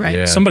happen. Right.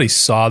 Yeah. Somebody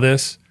saw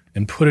this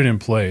and put it in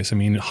place. I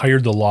mean,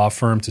 hired the law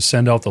firm to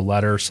send out the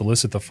letter,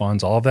 solicit the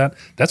funds, all of that.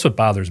 That's what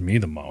bothers me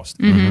the most.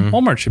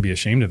 Walmart should be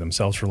ashamed of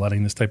themselves for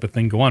letting this type of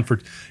thing go on.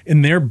 For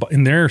in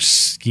their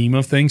scheme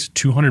of things,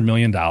 $200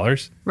 million.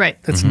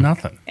 Right. That's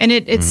nothing. And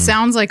it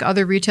sounds like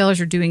other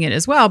retailers are doing it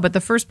as well. But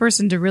the first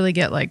person to really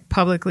get like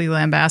publicly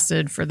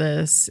lambasted for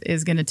this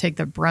is going to take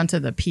the brunt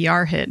of the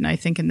PR hit. And I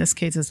think in this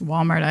case, it's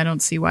Walmart. I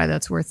don't see why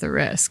that's worth the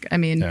risk. I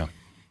mean. Yeah.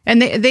 And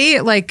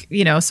they like,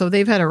 so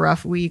they've had a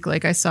rough week.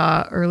 Like I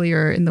saw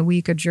earlier in the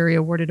week, a jury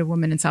awarded a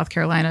woman in South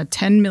Carolina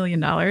 $10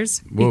 million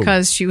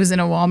because she was in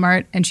a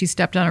Walmart and she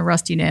stepped on a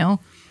rusty nail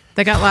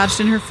that got lodged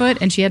in her foot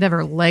and she had to have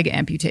her leg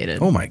amputated.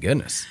 Oh, my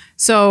goodness.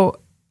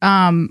 So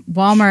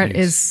Walmart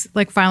is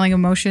like filing a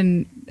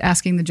motion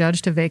asking the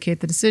judge to vacate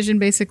the decision,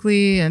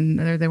 basically. And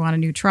they want a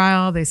new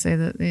trial. They say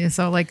that.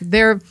 So like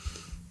they've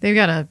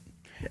got a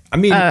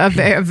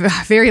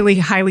very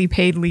highly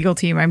paid legal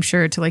team, I'm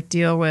sure, to like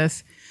deal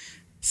with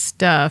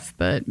stuff,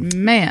 but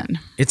man,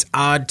 it's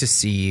odd to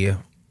see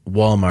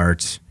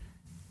Walmart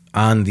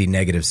on the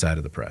negative side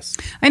of the press.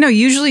 I know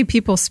usually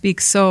people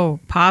speak so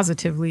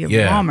positively of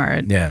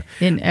Walmart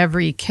in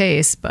every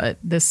case, but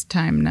this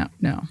time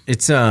no.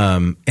 It's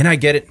and I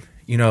get it,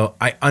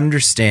 I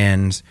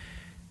understand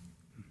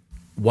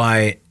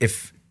why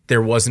if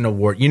there was an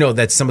award,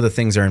 that some of the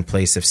things are in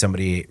place if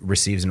somebody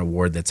receives an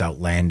award that's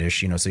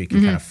outlandish, so you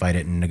can kind of fight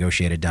it and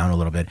negotiate it down a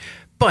little bit.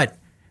 But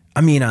I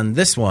mean, on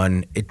this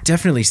one, it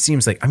definitely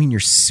seems like, you're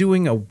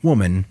suing a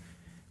woman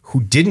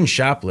who didn't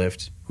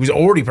shoplift, who's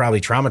already probably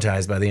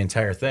traumatized by the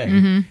entire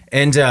thing.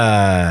 And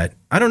I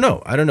don't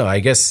know. I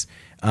guess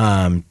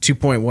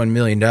 $2.1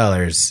 million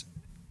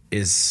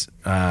is...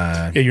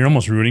 you're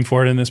almost rooting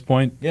for it in this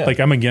point. Yeah.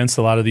 Like, I'm against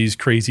a lot of these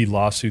crazy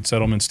lawsuit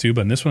settlements too,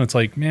 but in this one, it's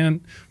like,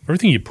 man,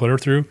 everything you put her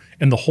through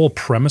and the whole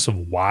premise of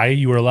why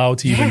you were allowed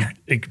to even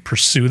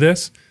pursue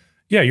this...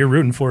 Yeah, you're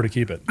rooting for her to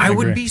keep it. I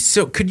would be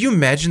so... Could you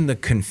imagine the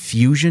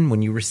confusion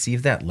when you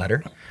receive that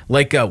letter?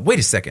 Like, wait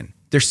a second.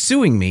 They're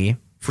suing me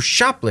for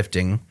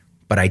shoplifting,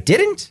 but I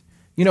didn't?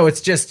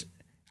 It's just...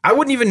 I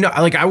wouldn't even know.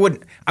 Like,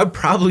 I'd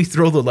probably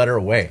throw the letter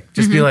away.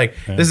 Just be like,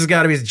 this has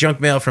got to be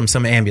junk mail from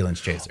some ambulance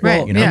chaser.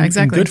 Right, yeah,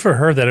 exactly. And good for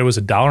her that it was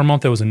a dollar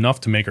amount that was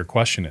enough to make her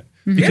question it.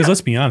 Because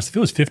let's be honest, if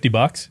it was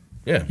 $50,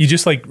 you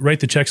just like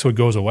write the check so it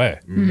goes away.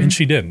 And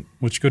she didn't,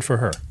 which good for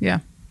her. Yeah.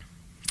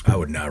 I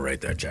would not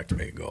write that check to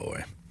make it go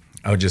away.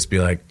 I would just be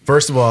like,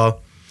 first of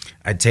all,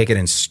 I'd take it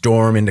and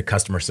storm into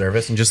customer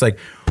service and just like,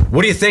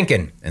 what are you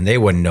thinking? And they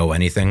wouldn't know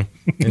anything.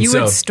 And you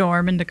would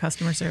storm into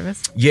customer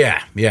service?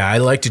 Yeah. I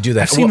like to do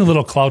that. I've seen the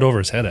little cloud over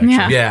his head,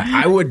 actually. Yeah,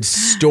 I would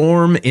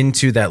storm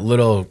into that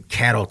little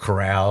cattle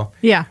corral.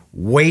 Yeah.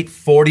 Wait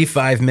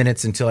 45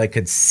 minutes until I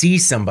could see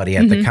somebody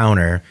at the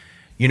counter,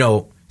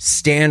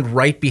 stand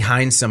right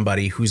behind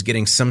somebody who's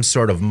getting some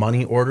sort of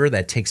money order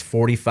that takes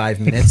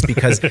 45 minutes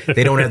because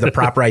they don't have the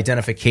proper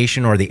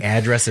identification or the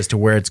address as to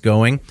where it's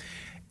going,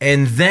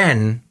 and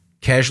then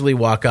casually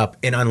walk up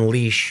and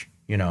unleash,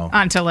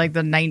 onto like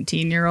the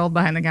 19-year-old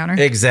behind the counter.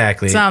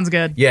 Exactly. Sounds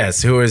good.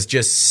 Yes, who is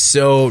just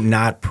so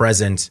not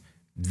present,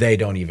 they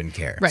don't even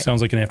care. Right.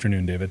 Sounds like an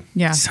afternoon, David.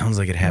 Yeah. Sounds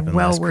like it happened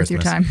well last worth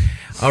Christmas. your time.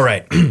 All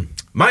right.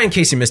 Mine, in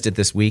case you missed it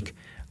this week,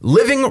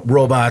 living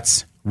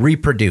robots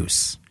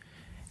reproduce.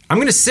 I'm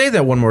going to say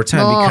that one more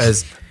time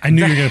because I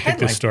knew you were going to pick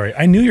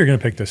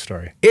this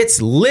story. It's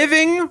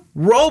living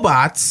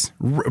robots,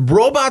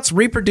 robots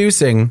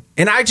reproducing,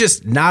 and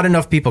not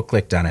enough people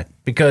clicked on it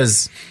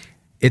because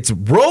it's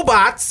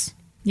robots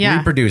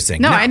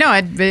reproducing. No, Now- I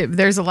know.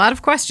 There's a lot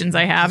of questions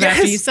I have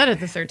after you said it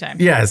the third time.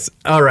 Yes.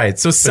 All right.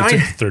 So But it took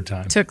science. the third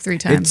time. Took 3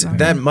 times.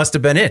 That must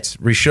have been it.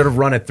 We should have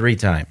run it 3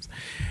 times.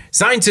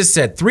 Scientists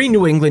at 3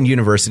 New England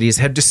universities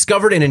have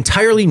discovered an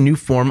entirely new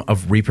form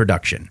of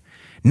reproduction.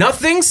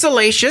 Nothing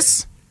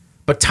salacious,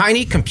 but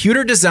tiny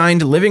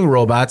computer-designed living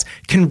robots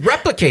can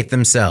replicate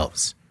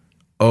themselves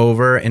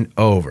over and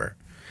over.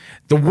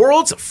 The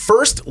world's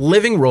first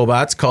living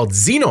robots, called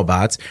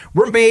xenobots,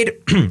 were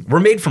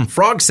made from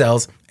frog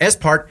cells as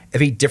part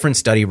of a different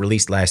study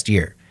released last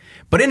year.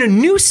 But in a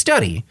new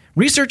study,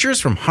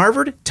 researchers from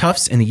Harvard,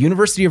 Tufts, and the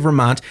University of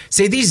Vermont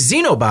say these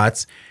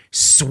xenobots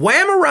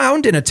swam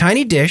around in a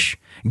tiny dish,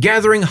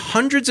 gathering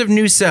hundreds of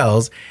new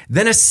cells,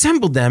 then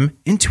assembled them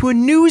into a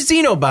new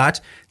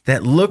xenobot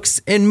that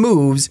looks and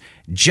moves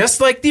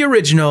just like the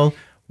original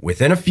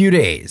within a few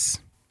days.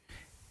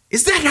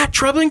 Is that not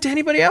troubling to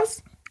anybody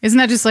else? Isn't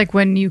that just like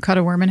when you cut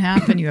a worm in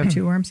half and you have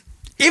 2 worms?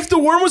 If the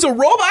worm was a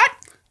robot?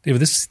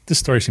 David, this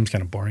story seems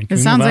kind of boring. Can It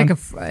we sounds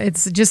move like on? it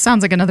just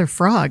sounds like another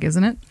frog,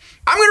 isn't it?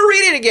 I'm going to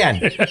read it again.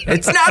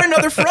 It's not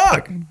another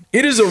frog.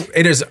 It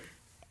is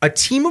a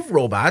team of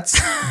robots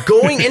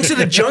going into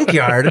the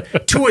junkyard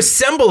to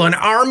assemble an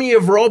army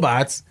of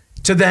robots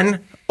to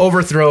then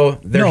overthrow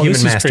their human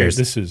this masters.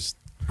 Is this is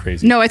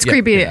crazy. No, it's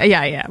creepy.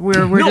 Yeah.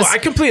 We're No, just I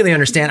completely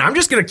understand. I'm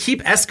just going to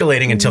keep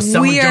escalating until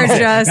someone we are jumps in.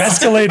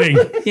 just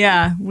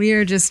Escalating. we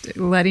are just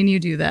letting you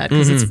do that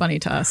because it's funny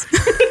to us.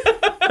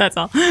 That's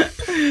all.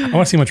 I want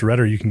to see how much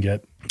redder you can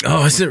get.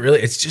 Oh, is it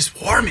really? It's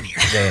just warm in here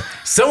today.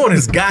 Someone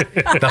has got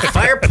the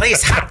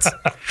fireplace hot.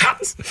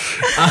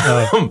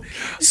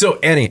 So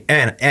Annie.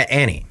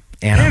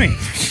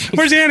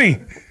 Where's Annie?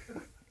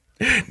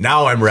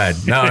 Now I'm red.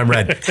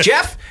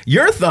 Jeff,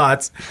 your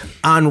thoughts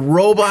on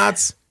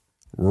robots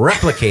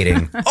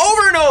replicating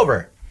over and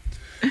over?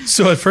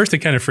 So at first it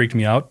kind of freaked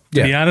me out,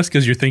 to be honest,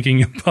 because you're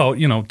thinking about,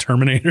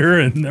 Terminator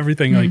and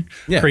everything like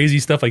crazy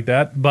stuff like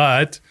that.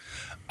 But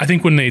I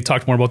think when they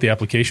talked more about the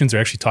applications, they're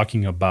actually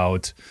talking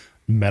about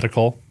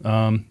medical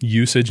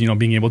usage,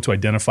 being able to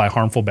identify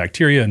harmful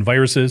bacteria and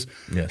viruses.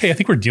 Yes. Hey, I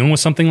think we're dealing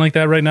with something like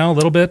that right now a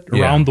little bit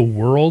around the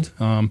world.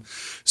 Crazy.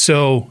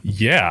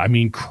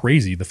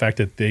 The fact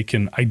that they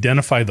can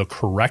identify the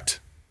correct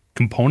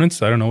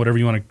components, I don't know, whatever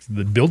you want to,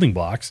 the building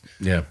blocks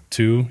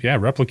to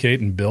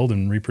replicate and build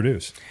and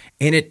reproduce.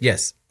 And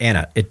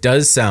Anna, it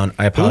does sound,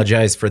 I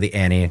apologize for the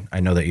Annie. I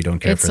know that you don't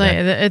care It's for like-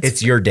 that.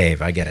 It's your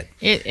Dave. I get it.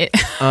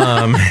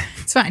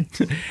 It's fine.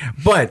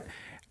 But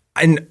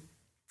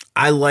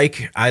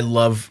I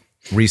love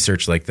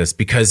research like this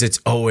because it's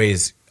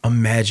always,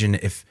 imagine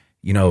if,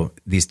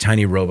 these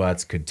tiny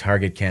robots could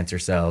target cancer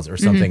cells or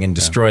something and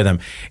destroy them.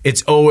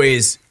 It's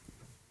always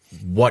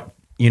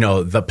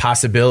the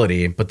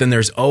possibility, but then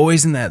there's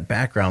always in that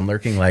background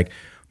lurking like,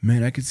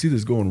 man, I could see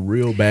this going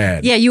real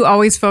bad. Yeah, you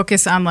always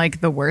focus on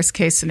like the worst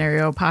case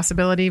scenario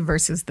possibility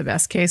versus the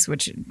best case,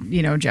 which,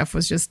 Jeff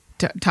was just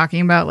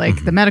talking about.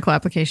 Like the medical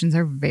applications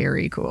are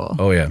very cool.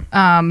 Oh, yeah.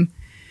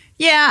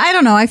 Yeah, I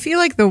don't know. I feel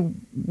like the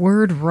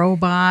word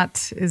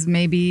robot is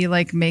maybe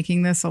like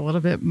making this a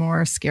little bit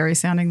more scary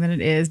sounding than it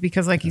is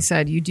because, like you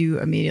said, you do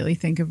immediately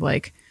think of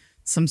like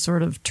some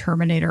sort of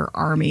Terminator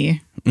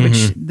army,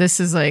 which this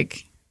is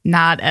like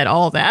not at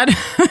all that.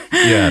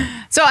 Yeah.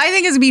 So I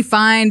think it's gonna be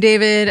fine,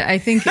 David. I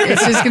think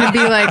it's just gonna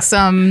be like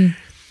some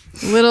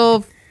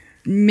little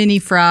mini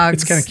frogs.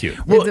 It's kind of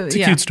cute. Well, It's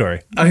a cute story.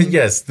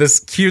 Yes,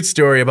 this cute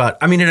story about,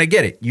 and I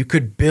get it. You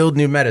could build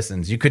new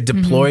medicines. You could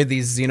deploy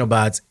these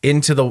xenobots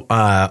into the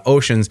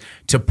oceans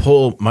to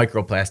pull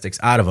microplastics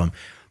out of them.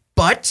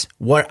 But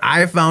what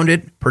I found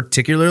it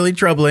particularly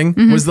troubling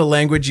was the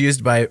language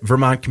used by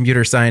Vermont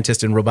computer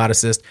scientist and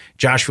roboticist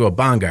Joshua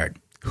Bongard,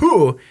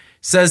 who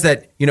says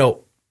that,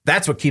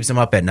 that's what keeps him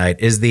up at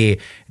night is the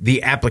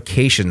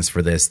applications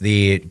for this,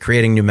 the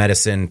creating new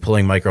medicine,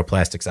 pulling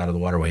microplastics out of the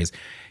waterways.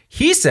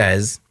 He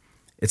says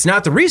it's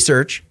not the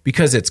research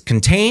because it's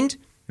contained,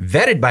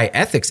 vetted by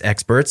ethics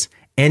experts,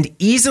 and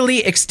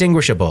easily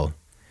extinguishable.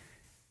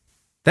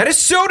 That is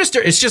so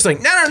disturbing. It's just like,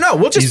 no.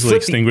 We'll just Easily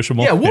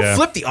extinguishable? We'll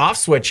flip the off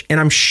switch.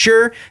 And I'm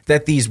sure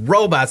that these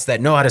robots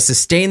that know how to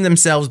sustain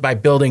themselves by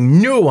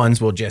building new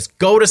ones will just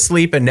go to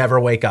sleep and never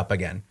wake up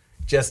again.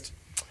 They're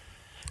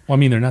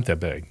not that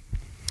big.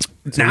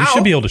 So Now- we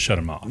should be able to shut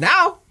them off.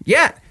 Now,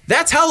 yeah,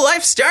 that's how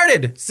life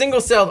started.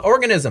 Single-celled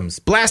organisms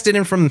blasted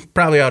in from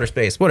probably outer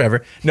space,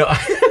 whatever. No,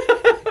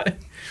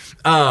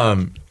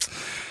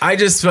 I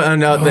just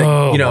found out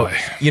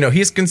that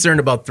he's concerned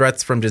about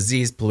threats from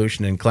disease,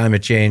 pollution, and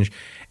climate change.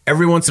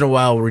 Every once in a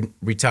while,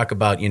 we talk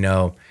about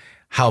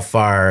how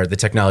far the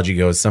technology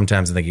goes.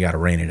 Sometimes I think you got to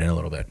rein it in a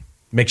little bit.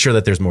 Make sure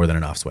that there's more than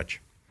an off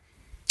switch.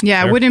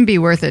 Yeah, it wouldn't be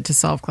worth it to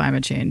solve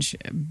climate change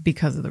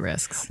because of the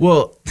risks.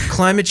 Well,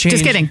 climate change.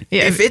 Just kidding.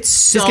 Yeah, if it's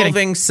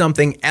solving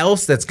something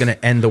else that's going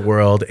to end the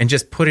world and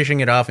just pushing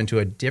it off into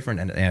a different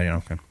end,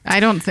 I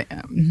don't think.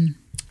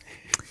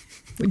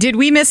 Did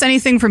we miss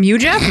anything from you,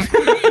 Jeff?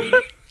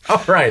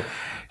 All right.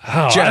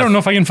 Oh, Jeff. I don't know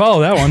if I can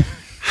follow that one.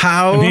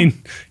 How?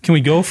 Can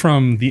we go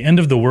from the end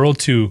of the world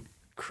to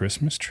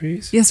Christmas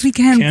trees? Yes, we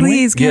can.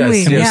 Please, can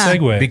we? Can we Yeah.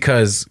 segue?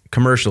 Because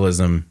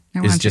commercialism I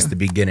is want just to. the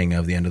beginning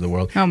of the end of the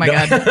world. Oh my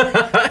God.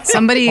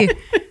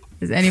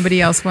 Does anybody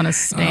else want to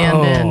stand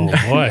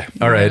in? Boy.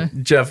 All right,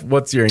 Jeff,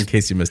 what's your in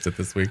case you missed it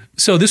this week?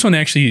 So this one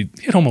actually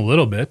hit home a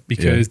little bit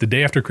because the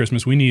day after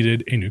Christmas, we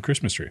needed a new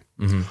Christmas tree.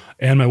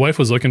 And my wife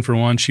was looking for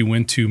one. She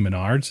went to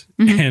Menards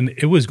and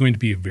it was going to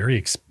be very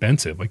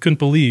expensive. I couldn't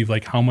believe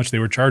like how much they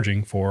were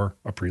charging for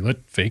a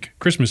pre-lit fake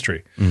Christmas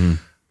tree.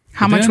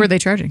 How much were they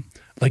charging?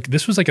 Like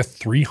this was like a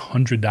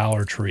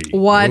 $300 tree.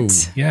 What?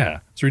 Whoa. Yeah,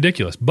 it's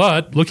ridiculous.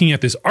 But looking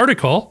at this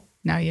article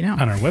Now you know.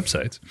 on our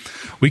websites,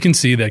 we can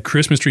see that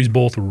Christmas trees,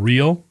 both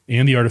real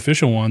and the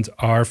artificial ones,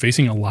 are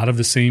facing a lot of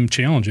the same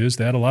challenges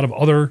that a lot of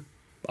other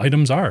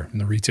items are in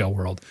the retail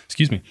world.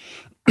 Excuse me.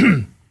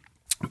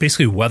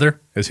 Basically,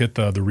 weather has hit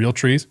the real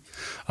trees,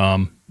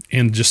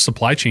 and just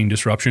supply chain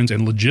disruptions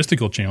and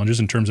logistical challenges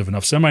in terms of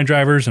enough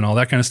semi-drivers and all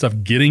that kind of stuff.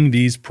 Getting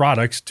these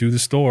products to the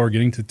store,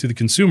 getting to the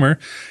consumer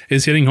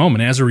is hitting home.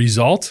 And as a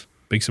result,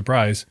 big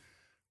surprise,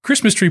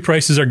 Christmas tree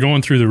prices are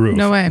going through the roof.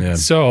 No way. Yeah.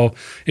 So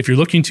if you're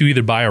looking to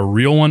either buy a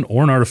real one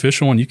or an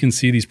artificial one, you can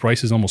see these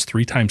prices almost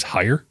 3 times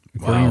higher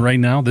according to right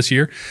now this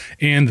year.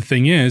 And the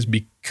thing is,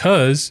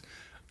 because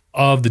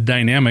of the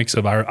dynamics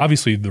of our,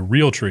 obviously the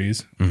real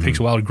trees, it takes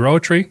a while to grow a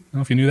tree. I don't know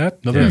if you knew that.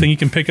 Another thing you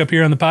can pick up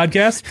here on the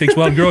podcast, takes a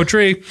while to grow a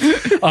tree.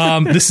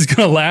 This is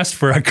going to last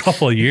for a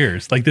couple of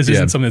years. Like this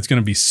isn't something that's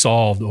going to be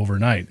solved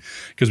overnight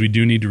because we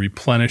do need to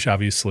replenish,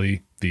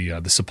 obviously,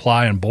 the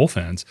supply on both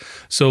ends.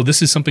 So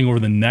this is something over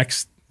the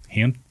next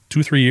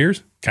 2-3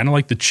 years, kind of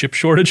like the chip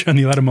shortage on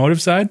the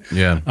automotive side.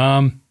 Yeah.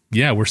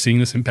 We're seeing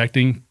this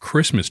impacting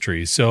Christmas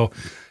trees. So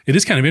it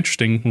is kind of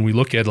interesting when we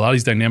look at a lot of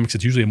these dynamics.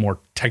 It's usually a more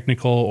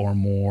technical or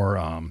more,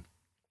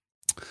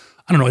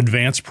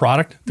 advanced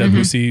product that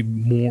we see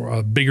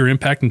more bigger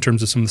impact in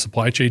terms of some of the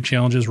supply chain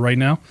challenges right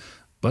now.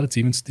 But it's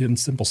even in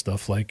simple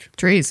stuff like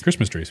Trees.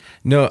 Christmas trees.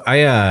 No,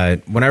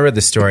 when I read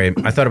the story,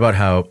 I thought about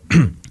how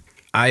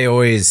I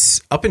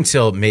always, up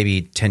until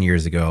maybe 10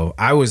 years ago,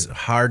 I was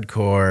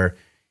hardcore.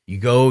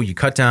 You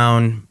cut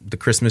down the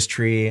Christmas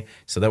tree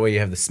so that way you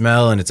have the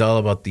smell, and it's all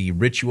about the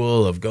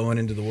ritual of going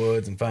into the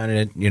woods and finding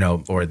it,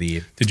 or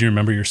the... Did you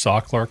remember your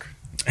saw, Clark?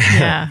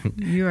 Yeah.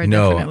 You are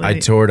No, definitely. I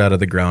tore it out of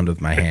the ground with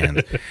my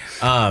hand.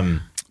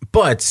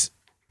 But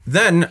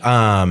then,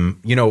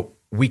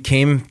 we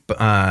came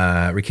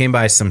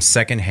by some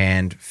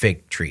secondhand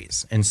fake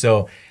trees. And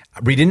so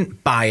we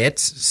didn't buy it,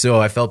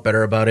 so I felt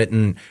better about it.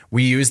 And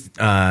we used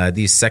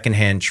these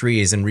secondhand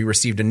trees, and we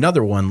received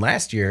another one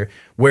last year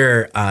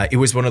where it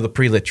was one of the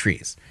pre-lit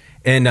trees.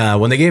 And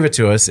when they gave it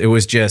to us, it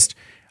was just,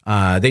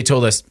 they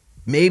told us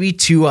maybe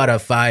 2 out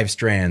of 5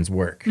 strands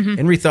work.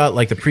 And we thought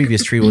like the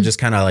previous tree will just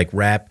kind of like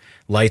wrap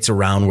lights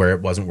around where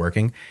it wasn't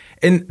working.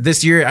 And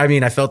this year, I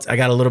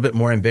got a little bit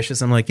more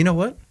ambitious. I'm like, you know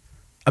what?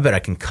 I bet I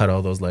can cut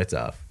all those lights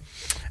off.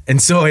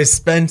 And so I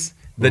spent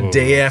the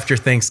day after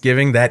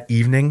Thanksgiving, that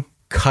evening,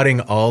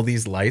 cutting all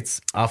these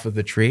lights off of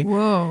the tree.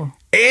 Whoa.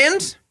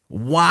 And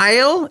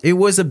while it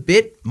was a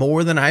bit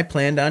more than I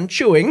planned on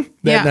chewing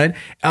that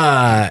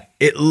night,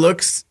 it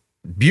looks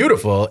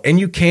beautiful, and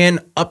you can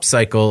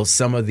upcycle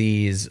some of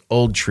these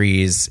old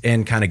trees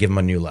and kind of give them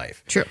a new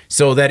life. True.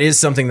 So that is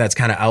something that's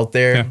kind of out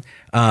there.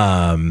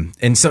 I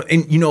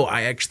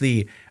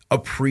actually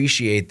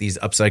appreciate these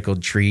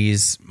upcycled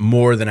trees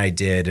more than I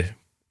did,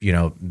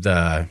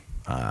 the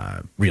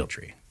real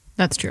tree.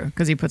 That's true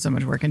because you put so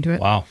much work into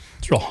it. Wow.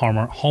 It's a real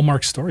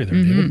Hallmark story there,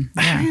 David.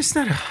 It's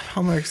not a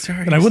Hallmark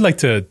story. And I would like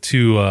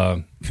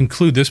to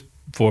conclude this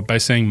by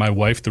saying my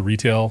wife, the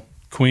retail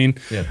queen,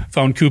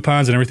 found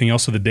coupons and everything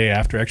else. So the day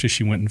after, actually,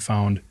 she went and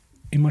found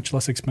a much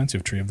less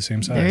expensive tree of the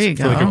same size. There you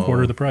for like go. a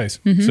quarter of the price.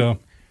 So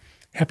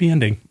happy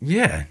ending.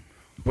 Yeah.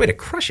 Way to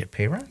crush it,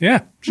 Payron.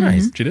 Yeah.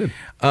 Nice. She did.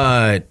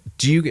 Anna,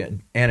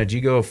 do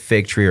you go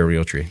fake tree or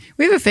real tree?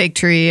 We have a fake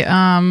tree.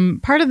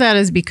 Part of that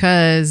is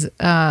because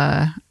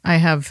I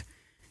have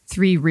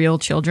 3 real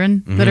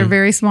children that are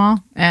very small,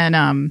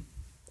 and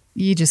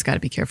you just got to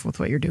be careful with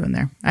what you're doing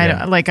there.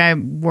 I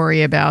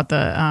worry about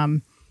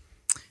the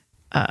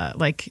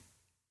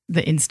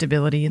the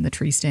instability in the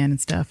tree stand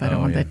and stuff. I don't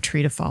want that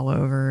tree to fall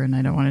over, and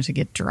I don't want it to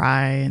get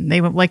dry. And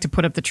they would like to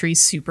put up the tree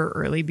super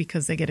early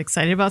because they get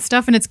excited about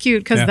stuff, and it's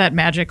cute because that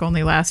magic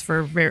only lasts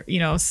for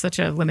such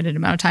a limited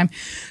amount of time.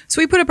 So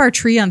we put up our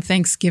tree on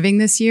Thanksgiving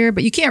this year,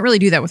 but you can't really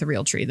do that with a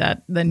real tree.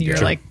 Then you're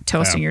like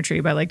toasting your tree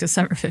by like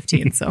December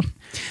 15th.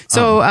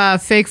 So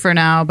fake for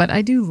now, but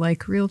I do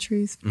like real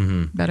trees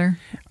better.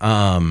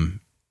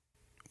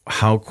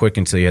 How quick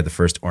until you had the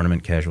first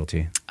ornament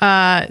casualty?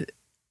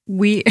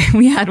 We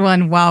had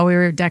one while we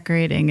were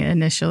decorating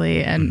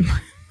initially, and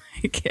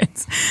my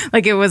kids,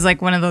 it was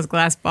like one of those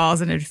glass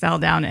balls, and it fell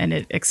down and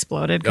it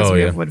exploded because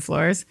we have wood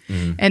floors,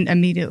 and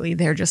immediately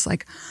they're just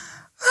like,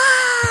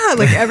 ah!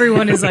 Like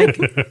everyone is like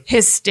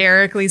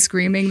hysterically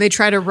screaming. They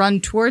try to run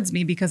towards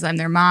me because I'm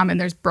their mom, and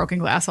there's broken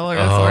glass all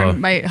over the floor.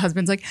 And my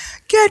husband's like,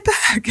 "Get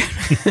back!"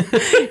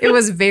 It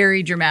was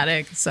very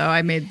dramatic. So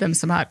I made them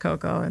some hot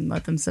cocoa and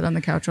let them sit on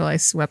the couch while I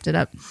swept it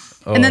up.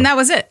 And then that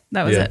was it.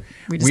 That was it.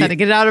 We just had to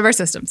get it out of our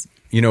systems.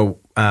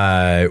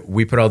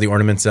 we put all the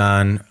ornaments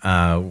on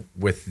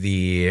with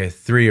the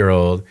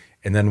 3-year-old.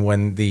 And then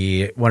when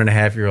the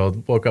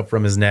 1.5-year-old woke up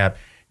from his nap,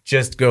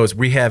 just goes,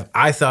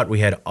 I thought we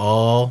had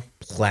all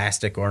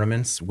plastic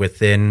ornaments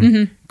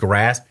within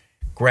grass,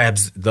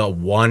 grabs the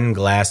one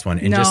glass one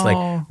and just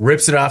like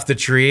rips it off the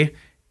tree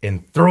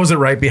and throws it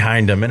right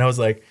behind him. And I was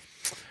like,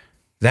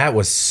 that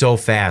was so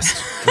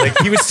fast. Like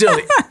he was still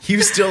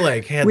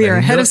like, we are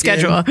ahead of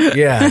schedule.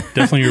 Yeah.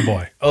 Definitely your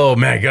boy. Oh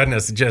my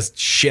goodness. It just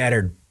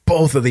shattered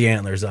both of the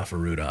antlers off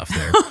of Rudolph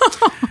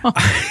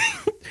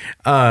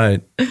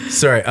there.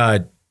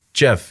 Sorry,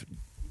 Jeff,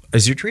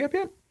 is your tree up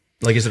yet?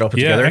 Like, is it all put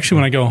together? Yeah, actually,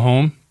 when I go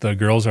home, the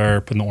girls are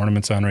putting the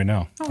ornaments on right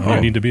now. I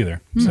need to be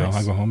there. So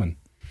I'll go home and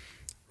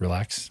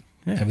relax,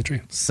 have a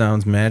tree.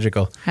 Sounds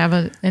magical. Have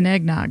an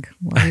eggnog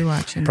while you're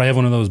watching. Probably have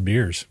one of those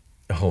beers.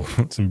 Oh,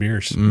 some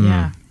beers.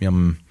 Yeah.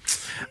 Yum.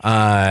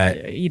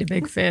 Eat a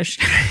big fish.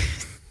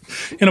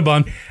 In a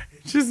bun.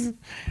 Just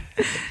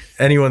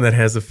anyone that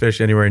has a fish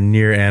anywhere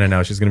near Anna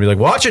now, she's going to be like,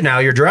 watch it now,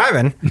 you're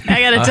driving.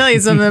 I got to tell you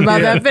something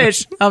about that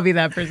fish. I'll be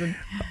that person.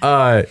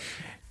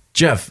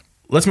 Jeff,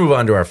 let's move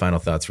on to our final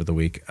thoughts for the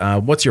week.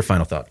 What's your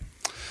final thought?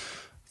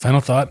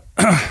 Final thought.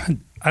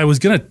 I was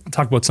going to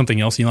talk about something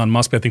else, Elon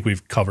Musk, but I think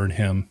we've covered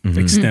him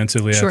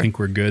extensively. Sure. I think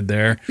we're good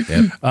there.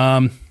 Yep.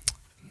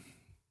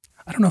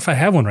 I don't know if I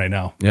have one right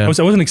now. Yeah. I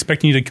wasn't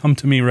expecting you to come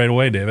to me right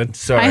away, David.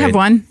 Sorry. I have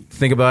one.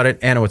 Think about it.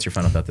 Anna, what's your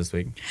final thought this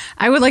week?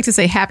 I would like to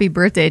say happy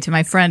birthday to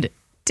my friend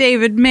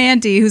David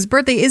Manty, whose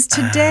birthday is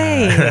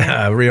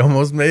today. We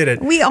almost made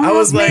it. We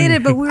almost made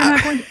it, but we were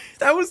not going to.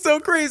 That was so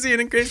crazy,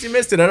 and in case you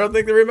missed it, I don't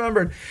think they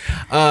remembered.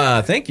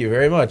 Thank you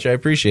very much. I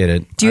appreciate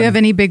it. Do you have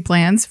any big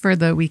plans for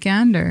the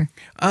weekend, or?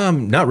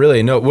 Not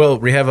really. No. Well,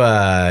 we have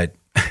a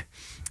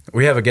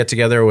get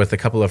together with a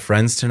couple of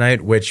friends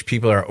tonight, which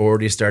people are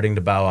already starting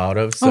to bow out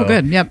of. So, oh,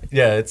 good. Yep.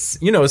 Yeah, it's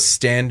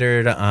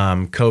standard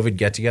COVID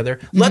get together.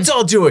 Let's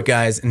all do it,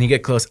 guys. And you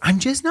get close. I'm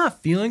just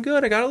not feeling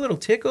good. I got a little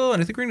tickle,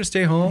 and I think we're gonna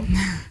stay home.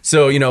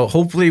 So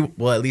hopefully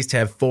we'll at least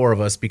have 4 of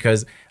us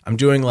because I'm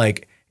doing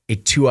like a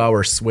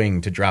 2-hour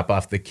swing to drop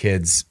off the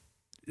kids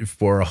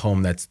for a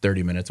home that's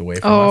 30 minutes away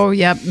from us. Oh,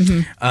 yep.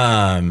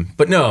 Mm-hmm.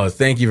 But no,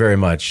 thank you very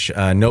much.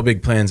 No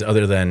big plans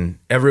other than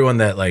everyone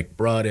that like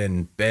brought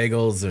in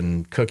bagels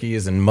and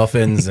cookies and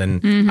muffins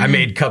and I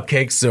made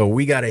cupcakes. So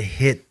we got to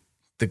hit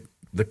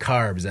the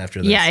carbs after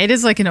this. Yeah, it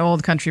is like an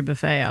old country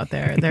buffet out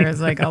there. There is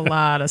like a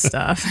lot of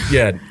stuff.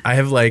 Yeah, I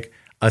have like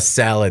a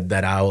salad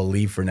that I will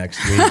leave for next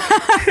week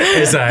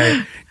as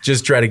I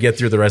just try to get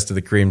through the rest of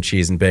the cream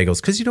cheese and bagels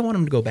because you don't want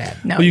them to go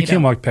bad. No, well, you don't.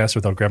 can't walk past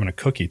without grabbing a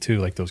cookie too,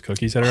 like those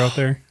cookies that are out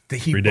there.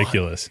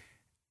 Ridiculous.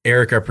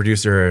 Eric, our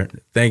producer,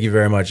 thank you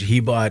very much. He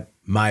bought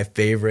my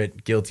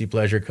favorite guilty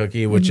pleasure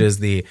cookie, which is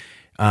the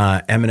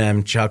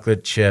M&M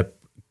chocolate chip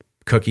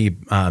cookie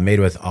made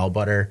with all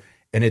butter.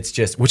 And it's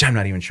just, which I'm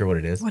not even sure what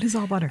it is. What is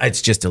all butter?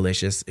 It's just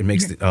delicious. It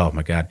makes oh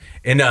my God.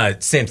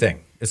 And same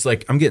thing. It's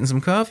like I'm getting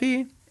some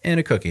coffee and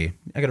a cookie.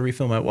 I got to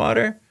refill my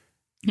water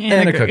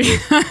and a cookie.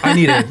 I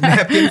need a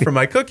napkin for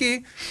my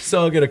cookie, so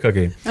I'll get a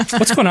cookie.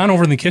 What's going on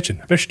over in the kitchen?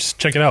 I better just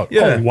check it out.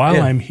 Yeah,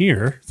 while I'm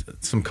here.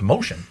 Some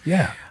commotion.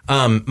 Yeah.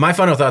 My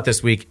final thought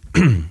this week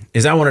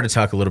is I wanted to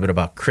talk a little bit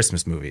about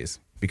Christmas movies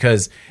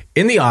because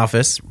in the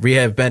office we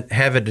have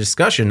a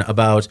discussion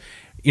about,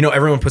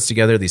 everyone puts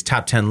together these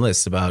top 10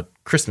 lists about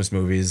Christmas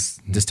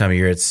movies this time of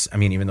year.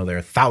 Even though there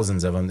are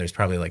thousands of them, there's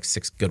probably like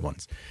 6 good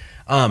ones.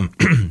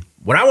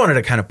 What I wanted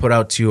to kind of put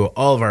out to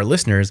all of our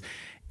listeners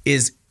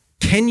is,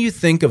 can you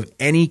think of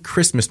any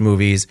Christmas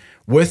movies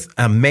with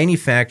a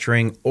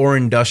manufacturing or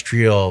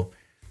industrial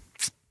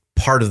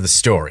part of the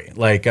story?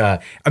 Like,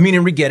 and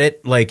we get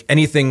it, like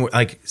anything,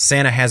 like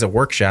Santa has a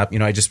workshop.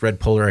 I just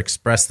read Polar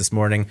Express this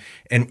morning,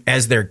 and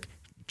as they're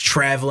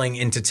traveling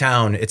into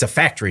town, it's a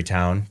factory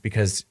town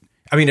because,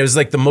 it was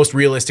like the most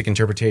realistic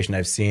interpretation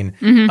I've seen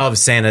of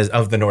Santa's,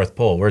 of the North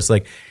Pole, where it's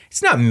like,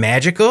 it's not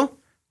magical.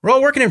 We're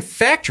all working in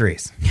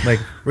factories. Like,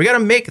 we got to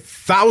make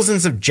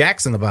thousands of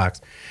Jacks in the Box.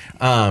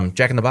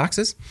 Jack in the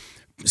Boxes?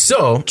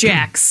 So.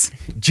 Jacks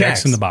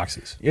in the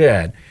boxes.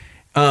 Yeah.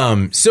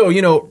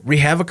 So, we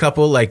have a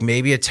couple, like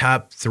maybe a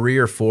top 3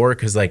 or 4,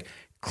 because like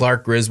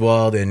Clark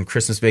Griswold in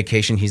Christmas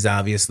Vacation, he's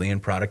obviously in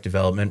product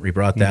development. We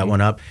brought that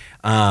one up.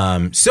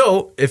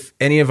 So if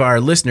any of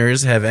our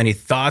listeners have any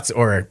thoughts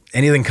or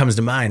anything comes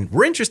to mind,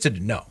 we're interested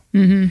to know.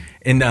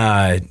 And,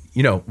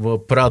 we'll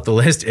put out the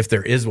list if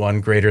there is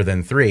one greater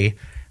than 3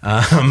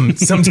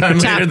 sometime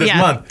later this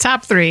month.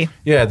 Top 3.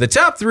 Yeah, the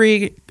top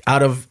 3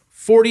 out of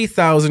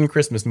 40,000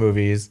 Christmas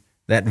movies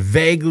that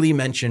vaguely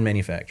mention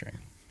manufacturing.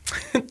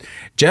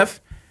 Jeff,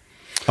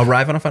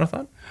 arrive on a final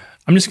thought?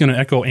 I'm just going to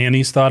echo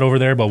Annie's thought over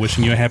there about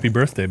wishing you a happy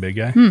birthday, big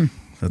guy.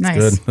 That's Nice.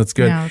 good. That's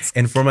good. Yeah,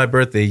 and for my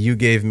birthday, you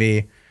gave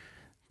me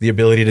the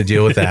ability to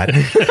deal with that.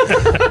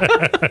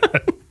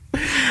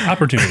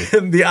 Opportunity.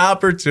 The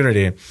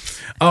opportunity.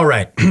 All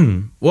right.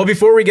 Well,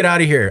 before we get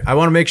out of here, I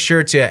want to make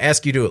sure to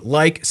ask you to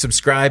like,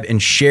 subscribe,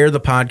 and share the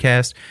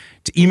podcast.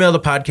 To email the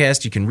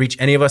podcast, you can reach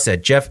any of us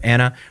at Jeff,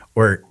 Anna,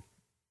 or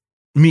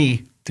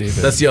me,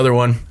 David. That's the other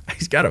one.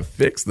 He's got to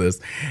fix this.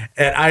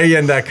 At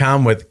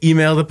IEN.com with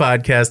email the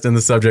podcast in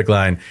the subject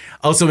line.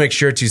 Also, make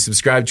sure to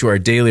subscribe to our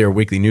daily or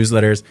weekly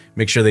newsletters.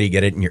 Make sure that you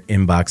get it in your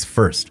inbox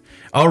first.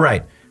 All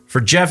right. For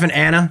Jeff and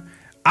Anna,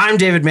 I'm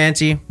David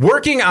Mantey,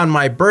 working on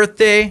my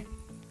birthday.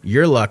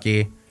 You're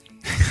lucky.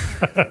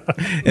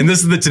 And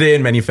this is the Today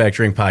in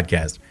Manufacturing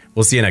podcast.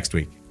 We'll see you next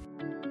week.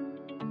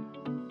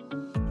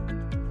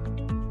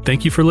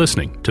 Thank you for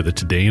listening to the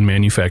Today in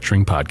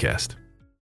Manufacturing podcast.